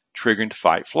instead of triggering to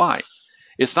fight flight.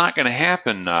 It's not going to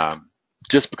happen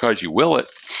just because you will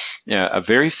it. A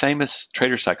very famous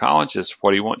trader psychologist,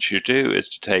 what he wants you to do is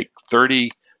to take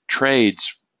 30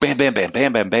 trades, bam, bam, bam,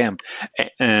 bam, bam, bam,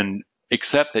 and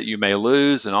accept that you may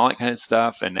lose and all that kind of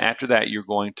stuff. And after that, you're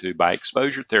going to, by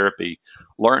exposure therapy,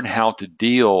 learn how to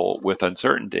deal with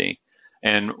uncertainty.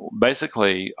 And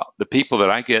basically, the people that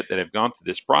I get that have gone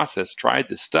through this process, tried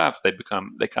this stuff, they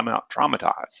come out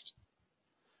traumatized.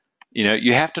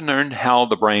 You have to learn how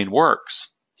the brain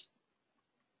works.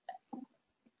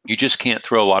 You just can't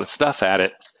throw a lot of stuff at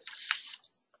it,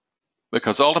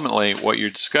 because ultimately what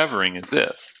you're discovering is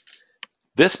this.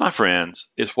 This, my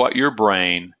friends, is what your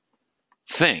brain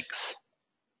thinks.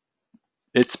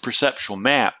 Its perceptual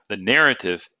map, the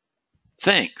narrative,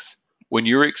 thinks when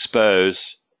you're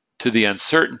exposed to the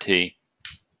uncertainty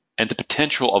and the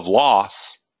potential of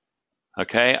loss,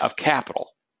 okay, of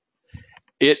capital.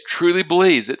 It truly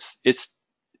believes it's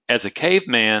as a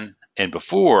caveman and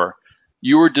before,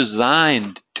 you were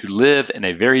designed to live in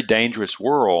a very dangerous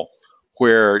world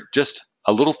where just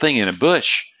a little thing in a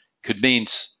bush could mean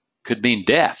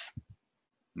death.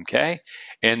 Okay?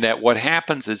 And that what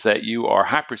happens is that you are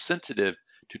hypersensitive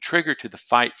to trigger to the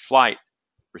fight flight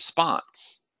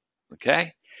response.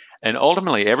 Okay? And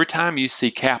ultimately, every time you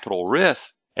see capital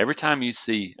risk, every time you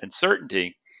see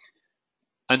uncertainty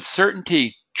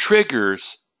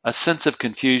triggers a sense of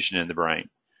confusion in the brain.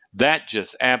 That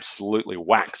just absolutely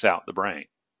whacks out the brain.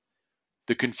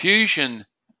 The confusion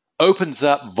opens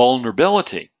up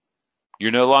vulnerability.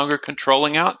 You're no longer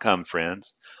controlling outcome,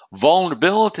 friends.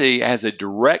 Vulnerability has a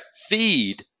direct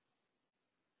feed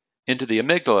into the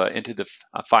amygdala, into the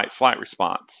fight-flight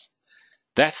response.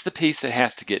 That's the piece that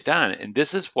has to get done. And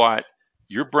this is what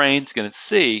your brain's going to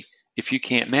see if you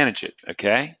can't manage it,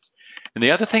 okay? And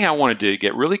the other thing I want to do,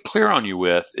 get really clear on you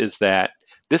with, is that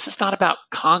this is not about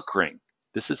conquering.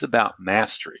 This is about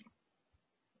mastery.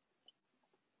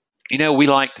 We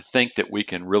like to think that we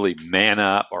can really man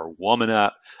up or woman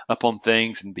up on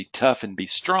things and be tough and be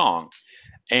strong.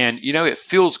 And, it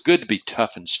feels good to be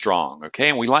tough and strong, okay?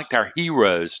 And we liked our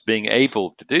heroes being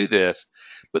able to do this.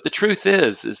 But the truth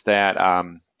is that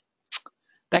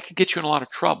that can get you in a lot of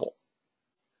trouble.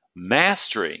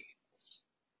 Mastery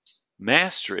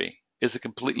is a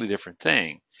completely different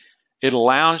thing. It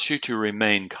allows you to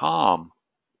remain calm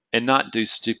and not do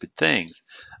stupid things.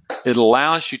 It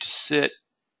allows you to sit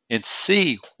and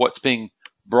see what's being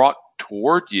brought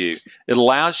toward you. It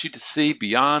allows you to see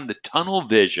beyond the tunnel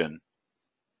vision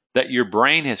that your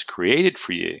brain has created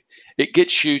for you. It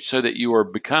gets you so that you are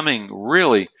beginning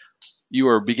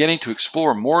to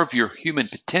explore more of your human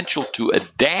potential to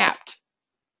adapt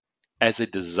as a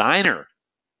designer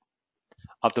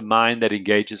of the mind that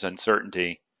engages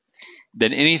uncertainty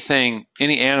than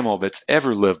any animal that's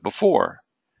ever lived before.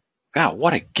 God,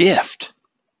 what a gift.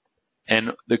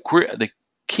 And the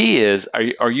key is,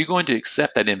 are you going to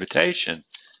accept that invitation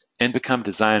and become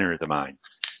designer of the mind?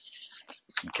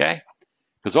 Okay?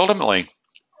 Because ultimately,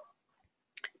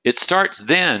 it starts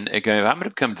then, again, if I'm going to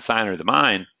become designer of the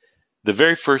mind, the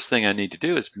very first thing I need to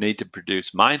do is need to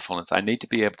produce mindfulness. I need to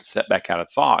be able to step back out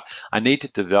of thought. I need to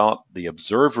develop the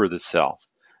observer of the self.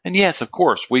 And yes, of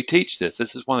course, we teach this.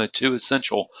 This is one of the two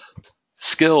essential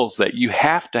skills that you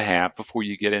have to have before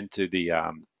you get into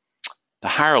the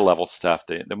higher level stuff,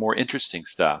 the more interesting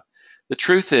stuff. The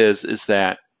truth is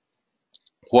that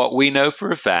what we know for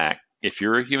a fact, if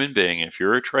you're a human being, if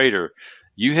you're a trader,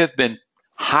 you have been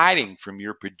hiding from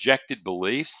your projected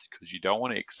beliefs because you don't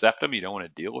want to accept them, you don't want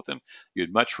to deal with them.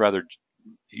 You'd much rather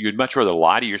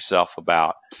lie to yourself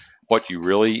about what you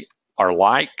really are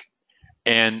like.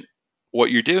 And what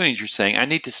you're doing is you're saying, I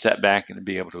need to step back and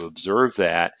be able to observe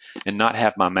that and not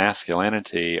have my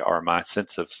masculinity or my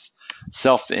sense of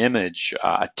self-image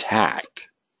attacked.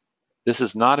 This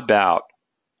is not about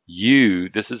you.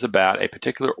 This is about a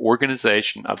particular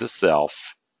organization of the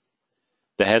self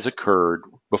that has occurred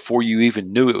before you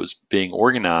even knew it was being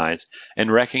organized,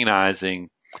 and recognizing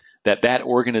that that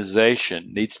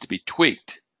organization needs to be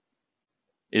tweaked.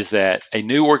 Is that a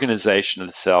new organization of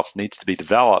the self needs to be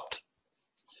developed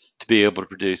to be able to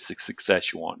produce the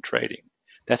success you want in trading.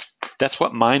 That's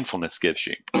what mindfulness gives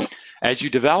you. As you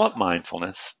develop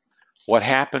mindfulness, what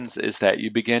happens is that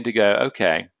you begin to go,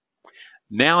 okay,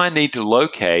 now I need to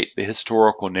locate the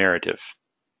historical narrative.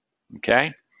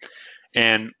 Okay?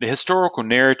 And the historical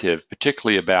narrative,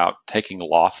 particularly about taking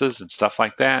losses and stuff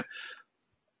like that,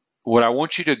 what I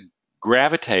want you to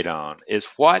gravitate on is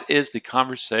what is the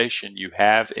conversation you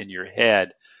have in your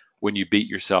head when you beat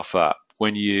yourself up,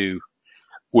 would you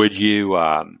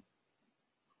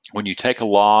when you take a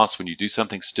loss, when you do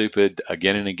something stupid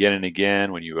again and again and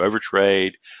again, when you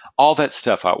overtrade, all that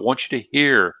stuff. I want you to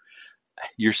hear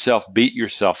yourself beat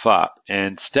yourself up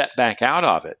and step back out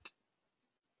of it.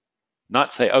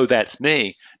 Not say, oh, that's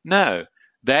me. No,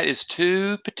 that is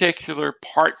two particular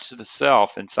parts of the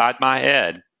self inside my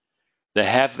head that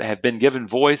have been given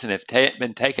voice and have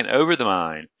been taken over the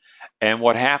mind. And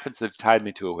what happens, they've tied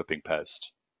me to a whipping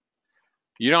post.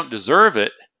 You don't deserve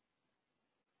it,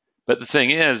 but the thing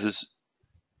is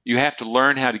you have to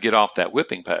learn how to get off that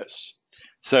whipping post.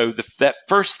 So that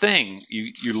first thing,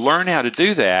 you learn how to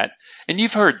do that, and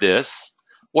you've heard this.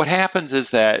 What happens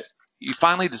is that you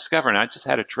finally discover, and I just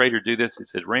had a trader do this. He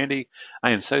said, Randy,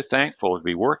 I am so thankful to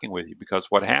be working with you, because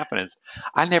what happened is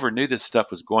I never knew this stuff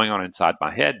was going on inside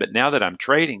my head, but now that I'm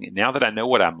trading and now that I know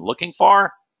what I'm looking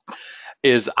for,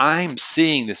 is I'm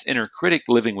seeing this inner critic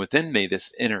living within me,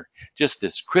 just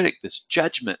this critic, this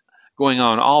judgment going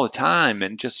on all the time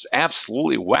and just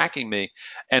absolutely whacking me.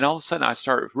 And all of a sudden I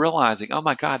start realizing, oh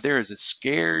my God, there's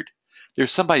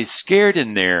somebody scared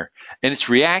in there, and it's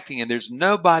reacting, and there's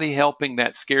nobody helping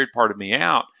that scared part of me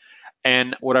out.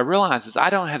 And what I realize is I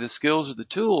don't have the skills or the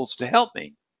tools to help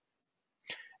me.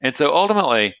 And so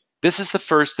ultimately, this is the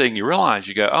first thing you realize.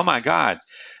 You go, oh my God,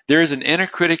 there is an inner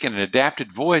critic and an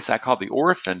adapted voice I call the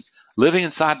orphan living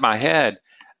inside my head.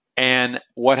 And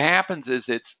what happens is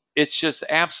it's just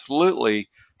absolutely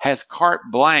has carte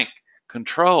blanche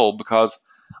control, because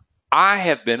I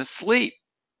have been asleep.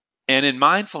 And in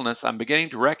mindfulness, I'm beginning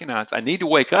to recognize I need to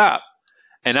wake up,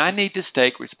 and I need to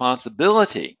take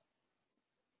responsibility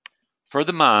for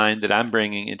the mind that I'm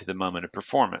bringing into the moment of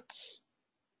performance,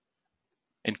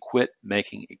 and quit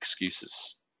making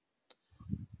excuses.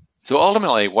 So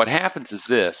ultimately, what happens is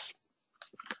this.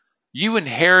 You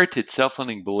inherited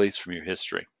self-limiting beliefs from your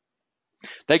history.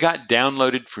 They got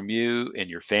downloaded from you and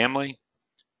your family,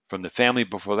 from the family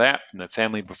before that, from the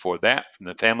family before that, from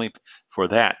the family before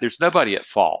that. There's nobody at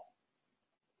fault.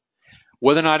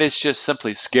 Whether or not it's just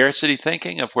simply scarcity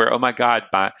thinking of where, oh my God,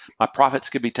 my profits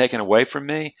could be taken away from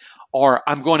me, or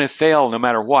I'm going to fail no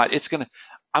matter what.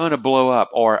 I'm going to blow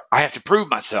up, or I have to prove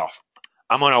myself.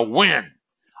 I'm going to win.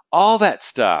 All that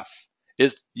stuff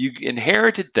is, you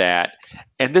inherited that,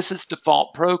 and this is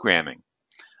default programming.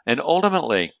 And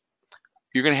ultimately,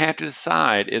 you're going to have to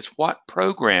decide is what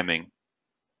programming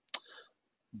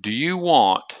do you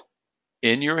want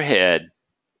in your head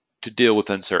to deal with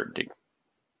uncertainty?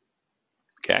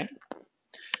 Okay?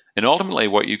 And ultimately,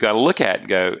 what you've got to look at and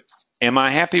go, am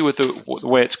I happy with the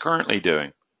way it's currently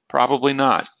doing? Probably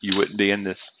not. You wouldn't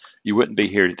be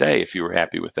here today if you were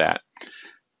happy with that.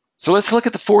 So let's look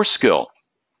at the fourth skill.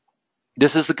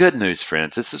 This is the good news,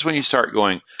 friends. This is when you start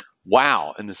going,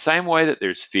 wow, in the same way that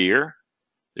there's fear,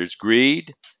 there's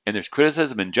greed, and there's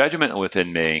criticism and judgment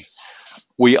within me,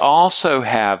 we also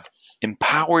have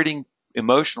empowering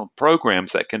emotional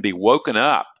programs that can be woken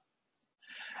up.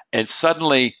 And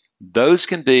suddenly, those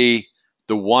can be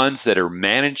the ones that are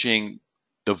managing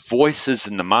the voices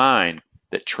in the mind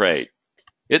that trade.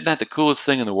 Isn't that the coolest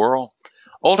thing in the world?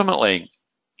 Ultimately,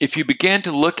 if you begin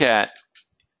to look at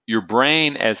your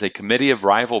brain as a committee of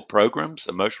rival programs,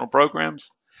 emotional programs,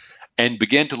 and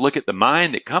begin to look at the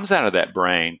mind that comes out of that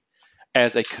brain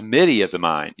as a committee of the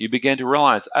mind, you begin to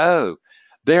realize, oh,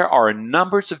 there are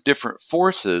numbers of different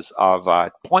forces of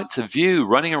points of view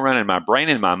running around in my brain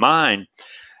and my mind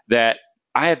that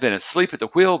I have been asleep at the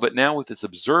wheel, but now with this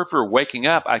observer waking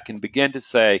up, I can begin to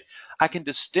say, I can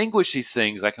distinguish these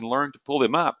things. I can learn to pull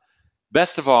them up.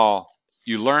 Best of all,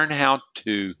 you learn how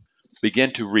to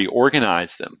begin to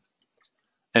reorganize them.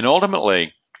 And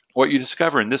ultimately, what you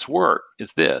discover in this work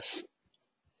is this.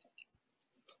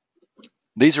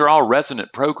 These are all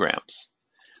resonant programs.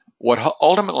 What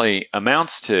ultimately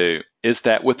amounts to is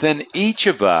that within each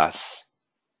of us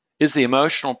is the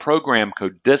emotional program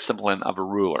co-discipline of a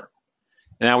ruler.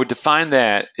 And I would define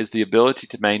that as the ability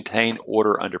to maintain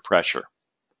order under pressure.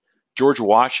 George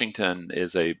Washington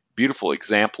is a beautiful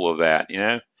example of that. You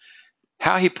know,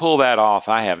 how he pulled that off,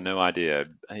 I have no idea.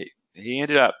 He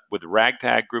ended up with a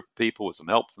ragtag group of people with some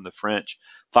help from the French,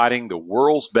 fighting the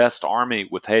world's best army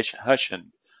with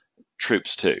Hessian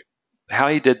troops too. How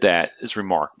he did that is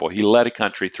remarkable. He led a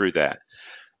country through that.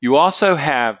 You also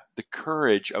have the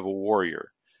courage of a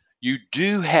warrior. You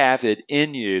do have it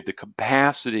in you, the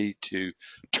capacity to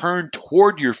turn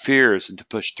toward your fears and to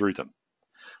push through them,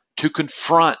 to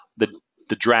confront the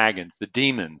dragons, the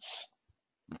demons.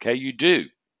 Okay, you do.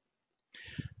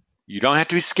 You don't have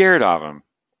to be scared of them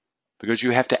because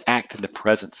you have to act in the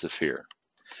presence of fear.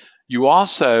 You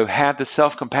also have the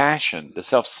self-compassion, the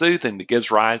self-soothing that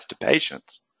gives rise to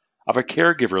patience of a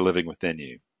caregiver living within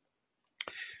you.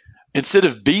 Instead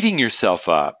of beating yourself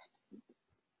up,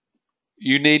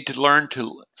 you need to learn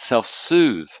to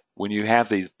self-soothe when you have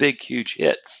these big, huge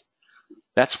hits.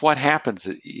 That's what happens.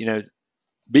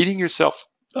 Beating yourself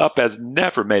up has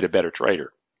never made a better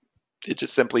trader. It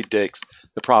just simply digs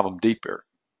the problem deeper.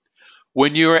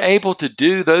 When you are able to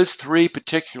do those three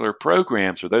particular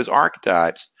programs or those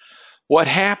archetypes, what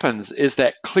happens is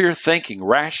that clear thinking,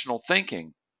 rational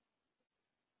thinking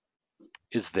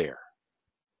is there.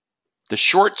 The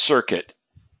short circuit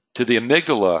to the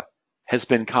amygdala has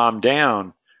been calmed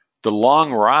down. The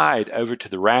long ride over to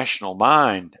the rational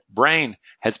brain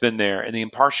has been there, and the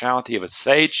impartiality of a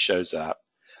sage shows up,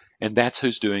 and that's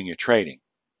who's doing your trading.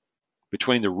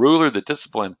 Between the ruler, the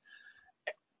discipline,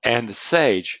 and the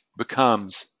sage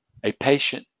becomes a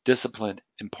patient, disciplined,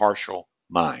 impartial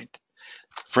mind.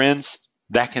 Friends,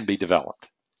 that can be developed.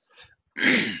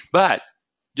 But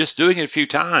just doing it a few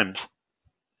times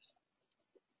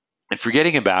and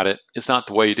forgetting about it is not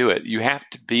the way you do it. You have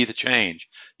to be the change.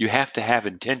 You have to have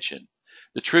intention.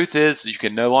 The truth is you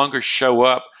can no longer show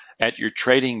up at your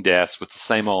trading desk with the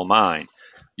same old mind.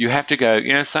 You have to go,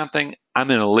 you know something,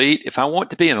 I'm an elite. If I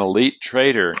want to be an elite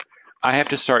trader, I have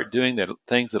to start doing the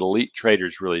things that elite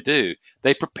traders really do.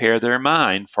 They prepare their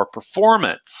mind for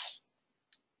performance,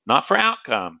 not for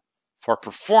outcome, for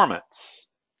performance.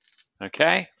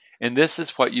 Okay? And this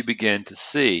is what you begin to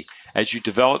see as you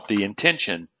develop the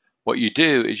intention. What you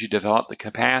do is you develop the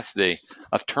capacity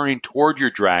of turning toward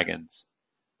your dragons,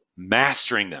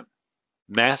 mastering them,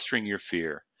 mastering your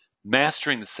fear,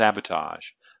 mastering the sabotage,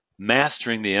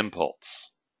 mastering the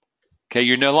impulse. Okay,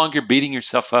 you're no longer beating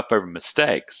yourself up over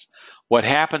mistakes. What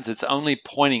happens, it's only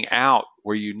pointing out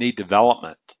where you need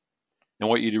development. And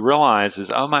what you realize is,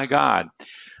 oh my God,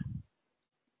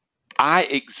 I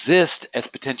exist as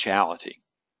potentiality.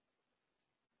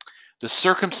 The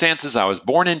circumstances I was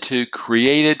born into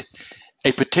created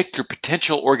a particular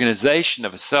potential organization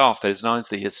of a self that is known as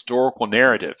the historical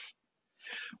narrative.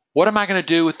 What am I going to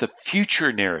do with the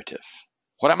future narrative?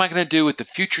 What am I going to do with the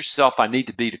future self I need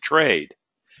to be to trade?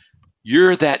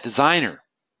 You're that designer.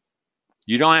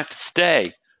 You don't have to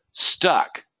stay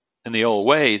stuck in the old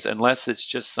ways unless it's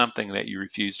just something that you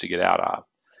refuse to get out of.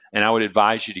 And I would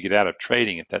advise you to get out of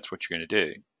trading if that's what you're going to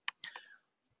do.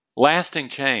 Lasting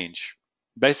change.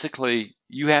 Basically,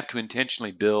 you have to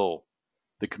intentionally build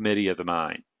the committee of the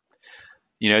mind.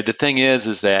 The thing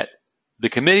is that the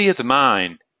committee of the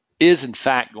mind is in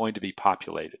fact going to be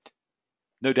populated.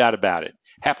 No doubt about it.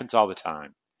 Happens all the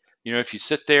time. If you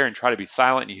sit there and try to be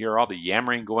silent and you hear all the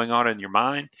yammering going on in your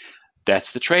mind,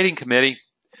 that's the trading committee.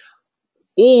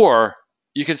 Or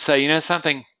you can say,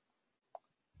 something,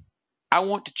 I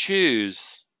want to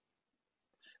choose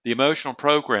the emotional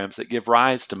programs that give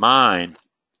rise to mine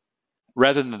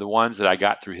rather than the ones that I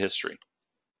got through history.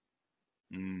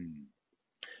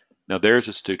 Now there's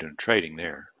a student of trading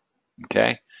there.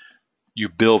 Okay? You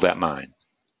build that mind.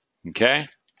 Okay?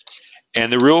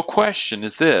 And the real question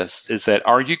is this, is that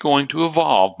are you going to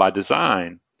evolve by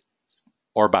design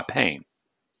or by pain?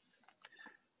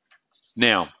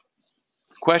 Now,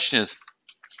 the question is,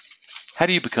 how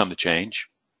do you become the change?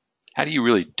 How do you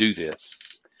really do this?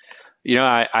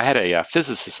 I had a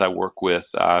physicist I work with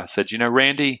said,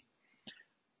 Randy,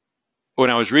 when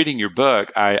I was reading your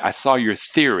book, I saw your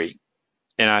theory,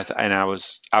 and I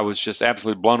was just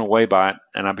absolutely blown away by it,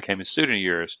 and I became a student of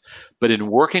yours. But in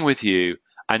working with you,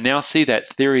 I now see that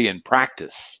theory in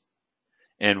practice,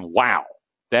 and wow,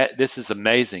 this is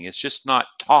amazing. It's just not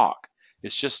talk.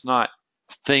 It's just not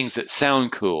things that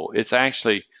sound cool. It's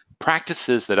actually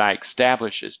practices that I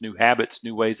established as new habits,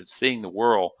 new ways of seeing the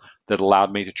world that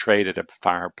allowed me to trade at a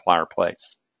higher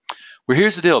place. Well,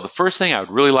 here's the deal. The first thing I would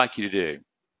really like you to do,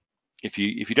 if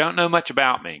you don't know much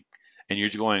about me and you're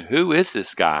going, who is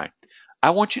this guy?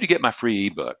 I want you to get my free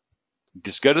ebook.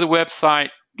 Just go to the website,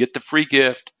 get the free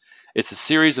gift. It's a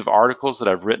series of articles that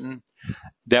I've written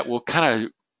that will kind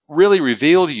of really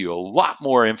reveal to you a lot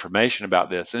more information about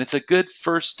this. And it's a good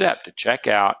first step to check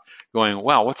out going,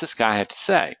 wow, what's this guy have to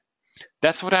say?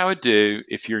 That's what I would do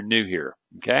if you're new here,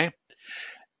 okay?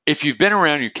 If you've been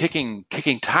around, you're kicking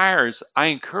tires, I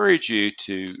encourage you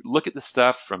to look at the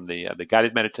stuff from the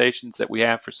guided meditations that we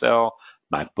have for sale,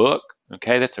 my book,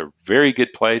 okay? That's a very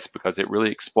good place because it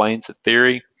really explains the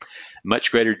theory in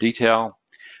much greater detail.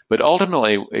 But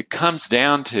ultimately, it comes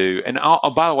down to, and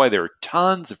by the way, there are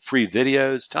tons of free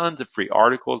videos, tons of free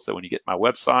articles. So when you get my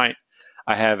website,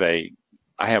 I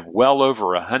have well over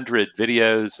 100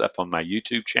 videos up on my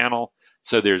YouTube channel.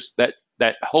 So there's that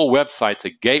whole website's a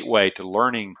gateway to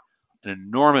learning an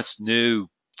enormous new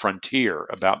frontier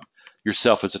about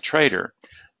yourself as a trader.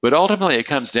 But ultimately, it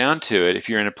comes down to it. If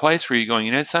you're in a place where you're going,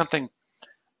 you know something,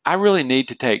 I really need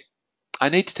to take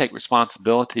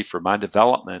responsibility for my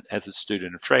development as a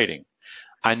student of trading.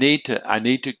 I've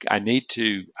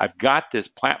got this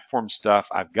platform stuff.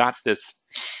 I've got this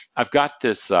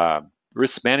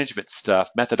risk management stuff,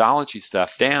 methodology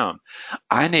stuff down.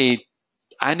 I need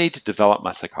to develop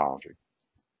my psychology.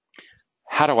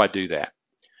 How do I do that?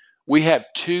 We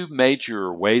have two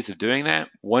major ways of doing that.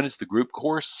 One is the group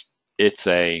course. It's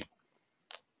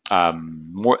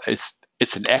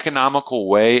it's an economical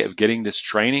way of getting this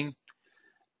training,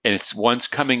 and one's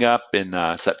coming up in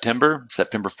September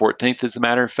 14th, as a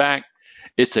matter of fact.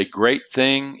 It's a great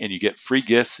thing, and you get free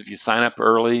gifts if you sign up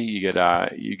early. You get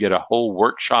a whole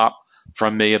workshop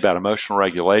from me about emotional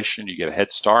regulation. You get a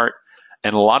head start,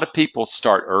 and a lot of people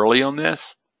start early on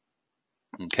this,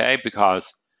 okay,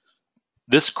 because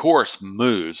this course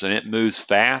moves, and it moves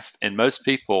fast, and most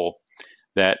people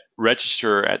that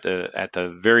register at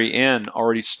the very end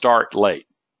already start late,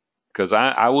 because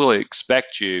I will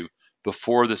expect you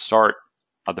before the start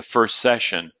of the first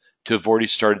session to have already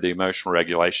started the emotional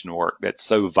regulation work that's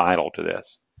so vital to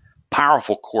this.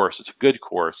 Powerful course. It's a good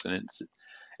course, and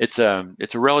it's a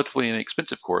relatively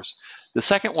inexpensive course. The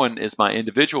second one is my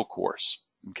individual course,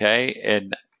 okay?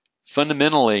 And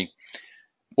fundamentally,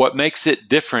 what makes it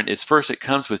different is, first, it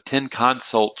comes with 10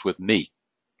 consults with me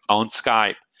on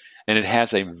Skype, and it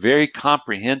has a very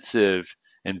comprehensive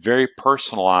and very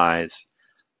personalized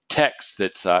text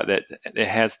that it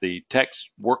has the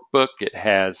text workbook, it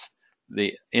has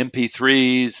the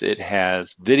MP3s, it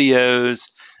has videos.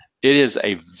 It is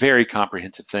a very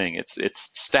comprehensive thing. It's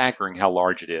staggering how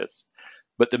large it is.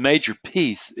 But the major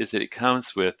piece is that it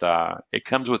comes with a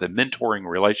mentoring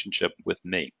relationship with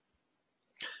me.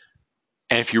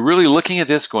 And if you're really looking at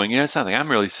this going, you know something,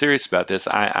 I'm really serious about this.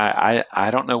 I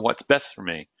don't know what's best for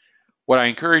me. What I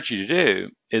encourage you to do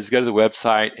is go to the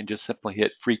website and just simply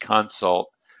hit free consult,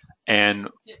 and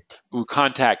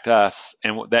contact us,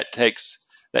 and that takes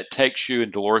you,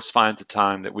 and Dolores finds a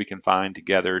time that we can find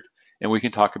together, and we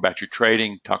can talk about your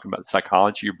trading, talk about the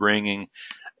psychology you're bringing,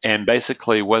 and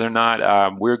basically whether or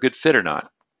not we're a good fit or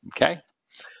not. Okay.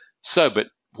 So, but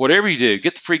whatever you do,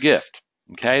 get the free gift.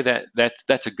 Okay.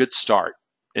 That's a good start.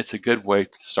 It's a good way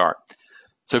to start.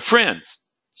 So, friends,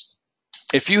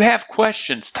 if you have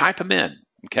questions, type them in.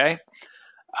 Okay.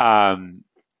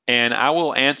 And I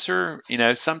will answer. You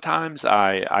know, sometimes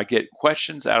I get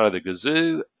questions out of the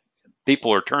gazoo.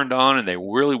 People are turned on and they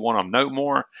really want to know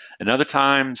more. And other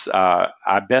times, I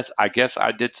guess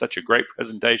I did such a great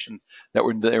presentation that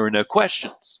there were no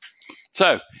questions.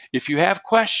 So if you have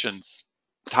questions,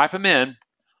 type them in,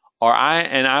 or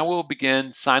I will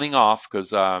begin signing off,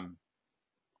 because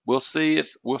we'll see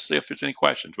if there's any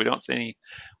questions. We don't see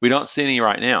any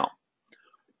right now.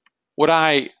 What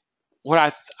I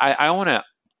want to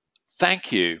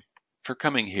thank you for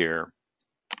coming here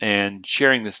and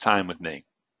sharing this time with me.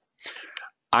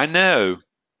 I know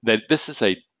that this is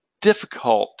a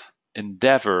difficult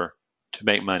endeavor to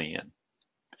make money in.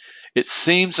 It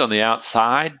seems on the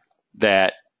outside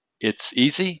that it's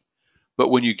easy, but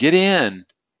when you get in,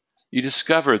 you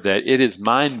discover that it is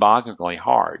mind-bogglingly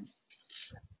hard.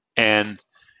 And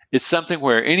it's something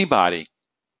where anybody,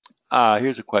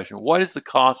 here's a question: what is the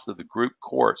cost of the group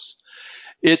course?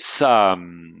 It's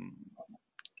 $1,200,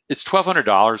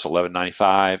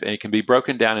 $1,195, and it can be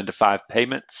broken down into 5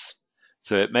 payments.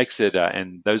 So it makes it,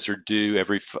 and those are due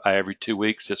every 2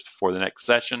 weeks, just before the next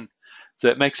session. So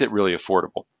it makes it really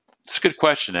affordable. It's a good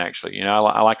question, actually. You know,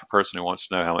 I like a person who wants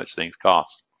to know how much things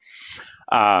cost,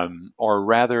 or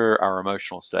rather, our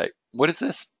emotional state. What is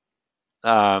this?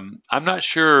 I'm not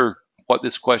sure what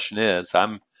this question is.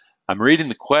 I'm reading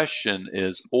the question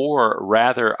is, or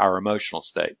rather, our emotional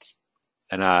states,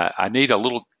 and I need a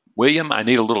little, William. I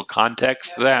need a little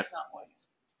context to that.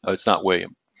 Oh, it's not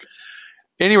William.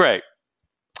 Any rate.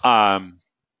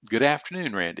 Good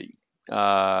afternoon, Randy.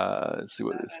 Let's see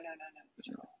what this.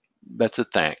 No. That's a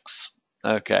thanks.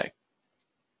 Okay.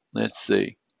 Let's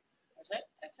see.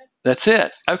 That's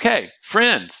it. Okay,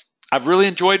 friends. I've really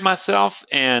enjoyed myself,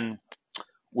 and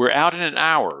we're out in an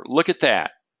hour. Look at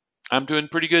that. I'm doing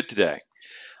pretty good today.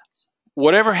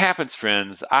 Whatever happens,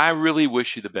 friends, I really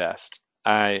wish you the best.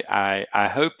 I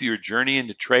hope your journey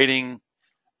into trading,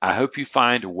 I hope you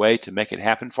find a way to make it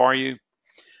happen for you.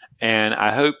 And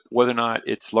I hope, whether or not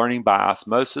it's learning by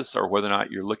osmosis or whether or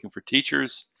not you're looking for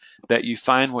teachers, that you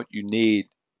find what you need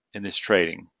in this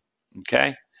trading.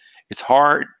 Okay? It's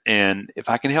hard, and if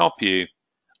I can help you,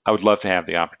 I would love to have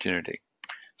the opportunity.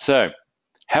 So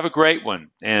have a great one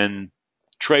and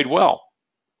trade well.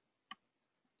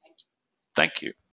 Thank you.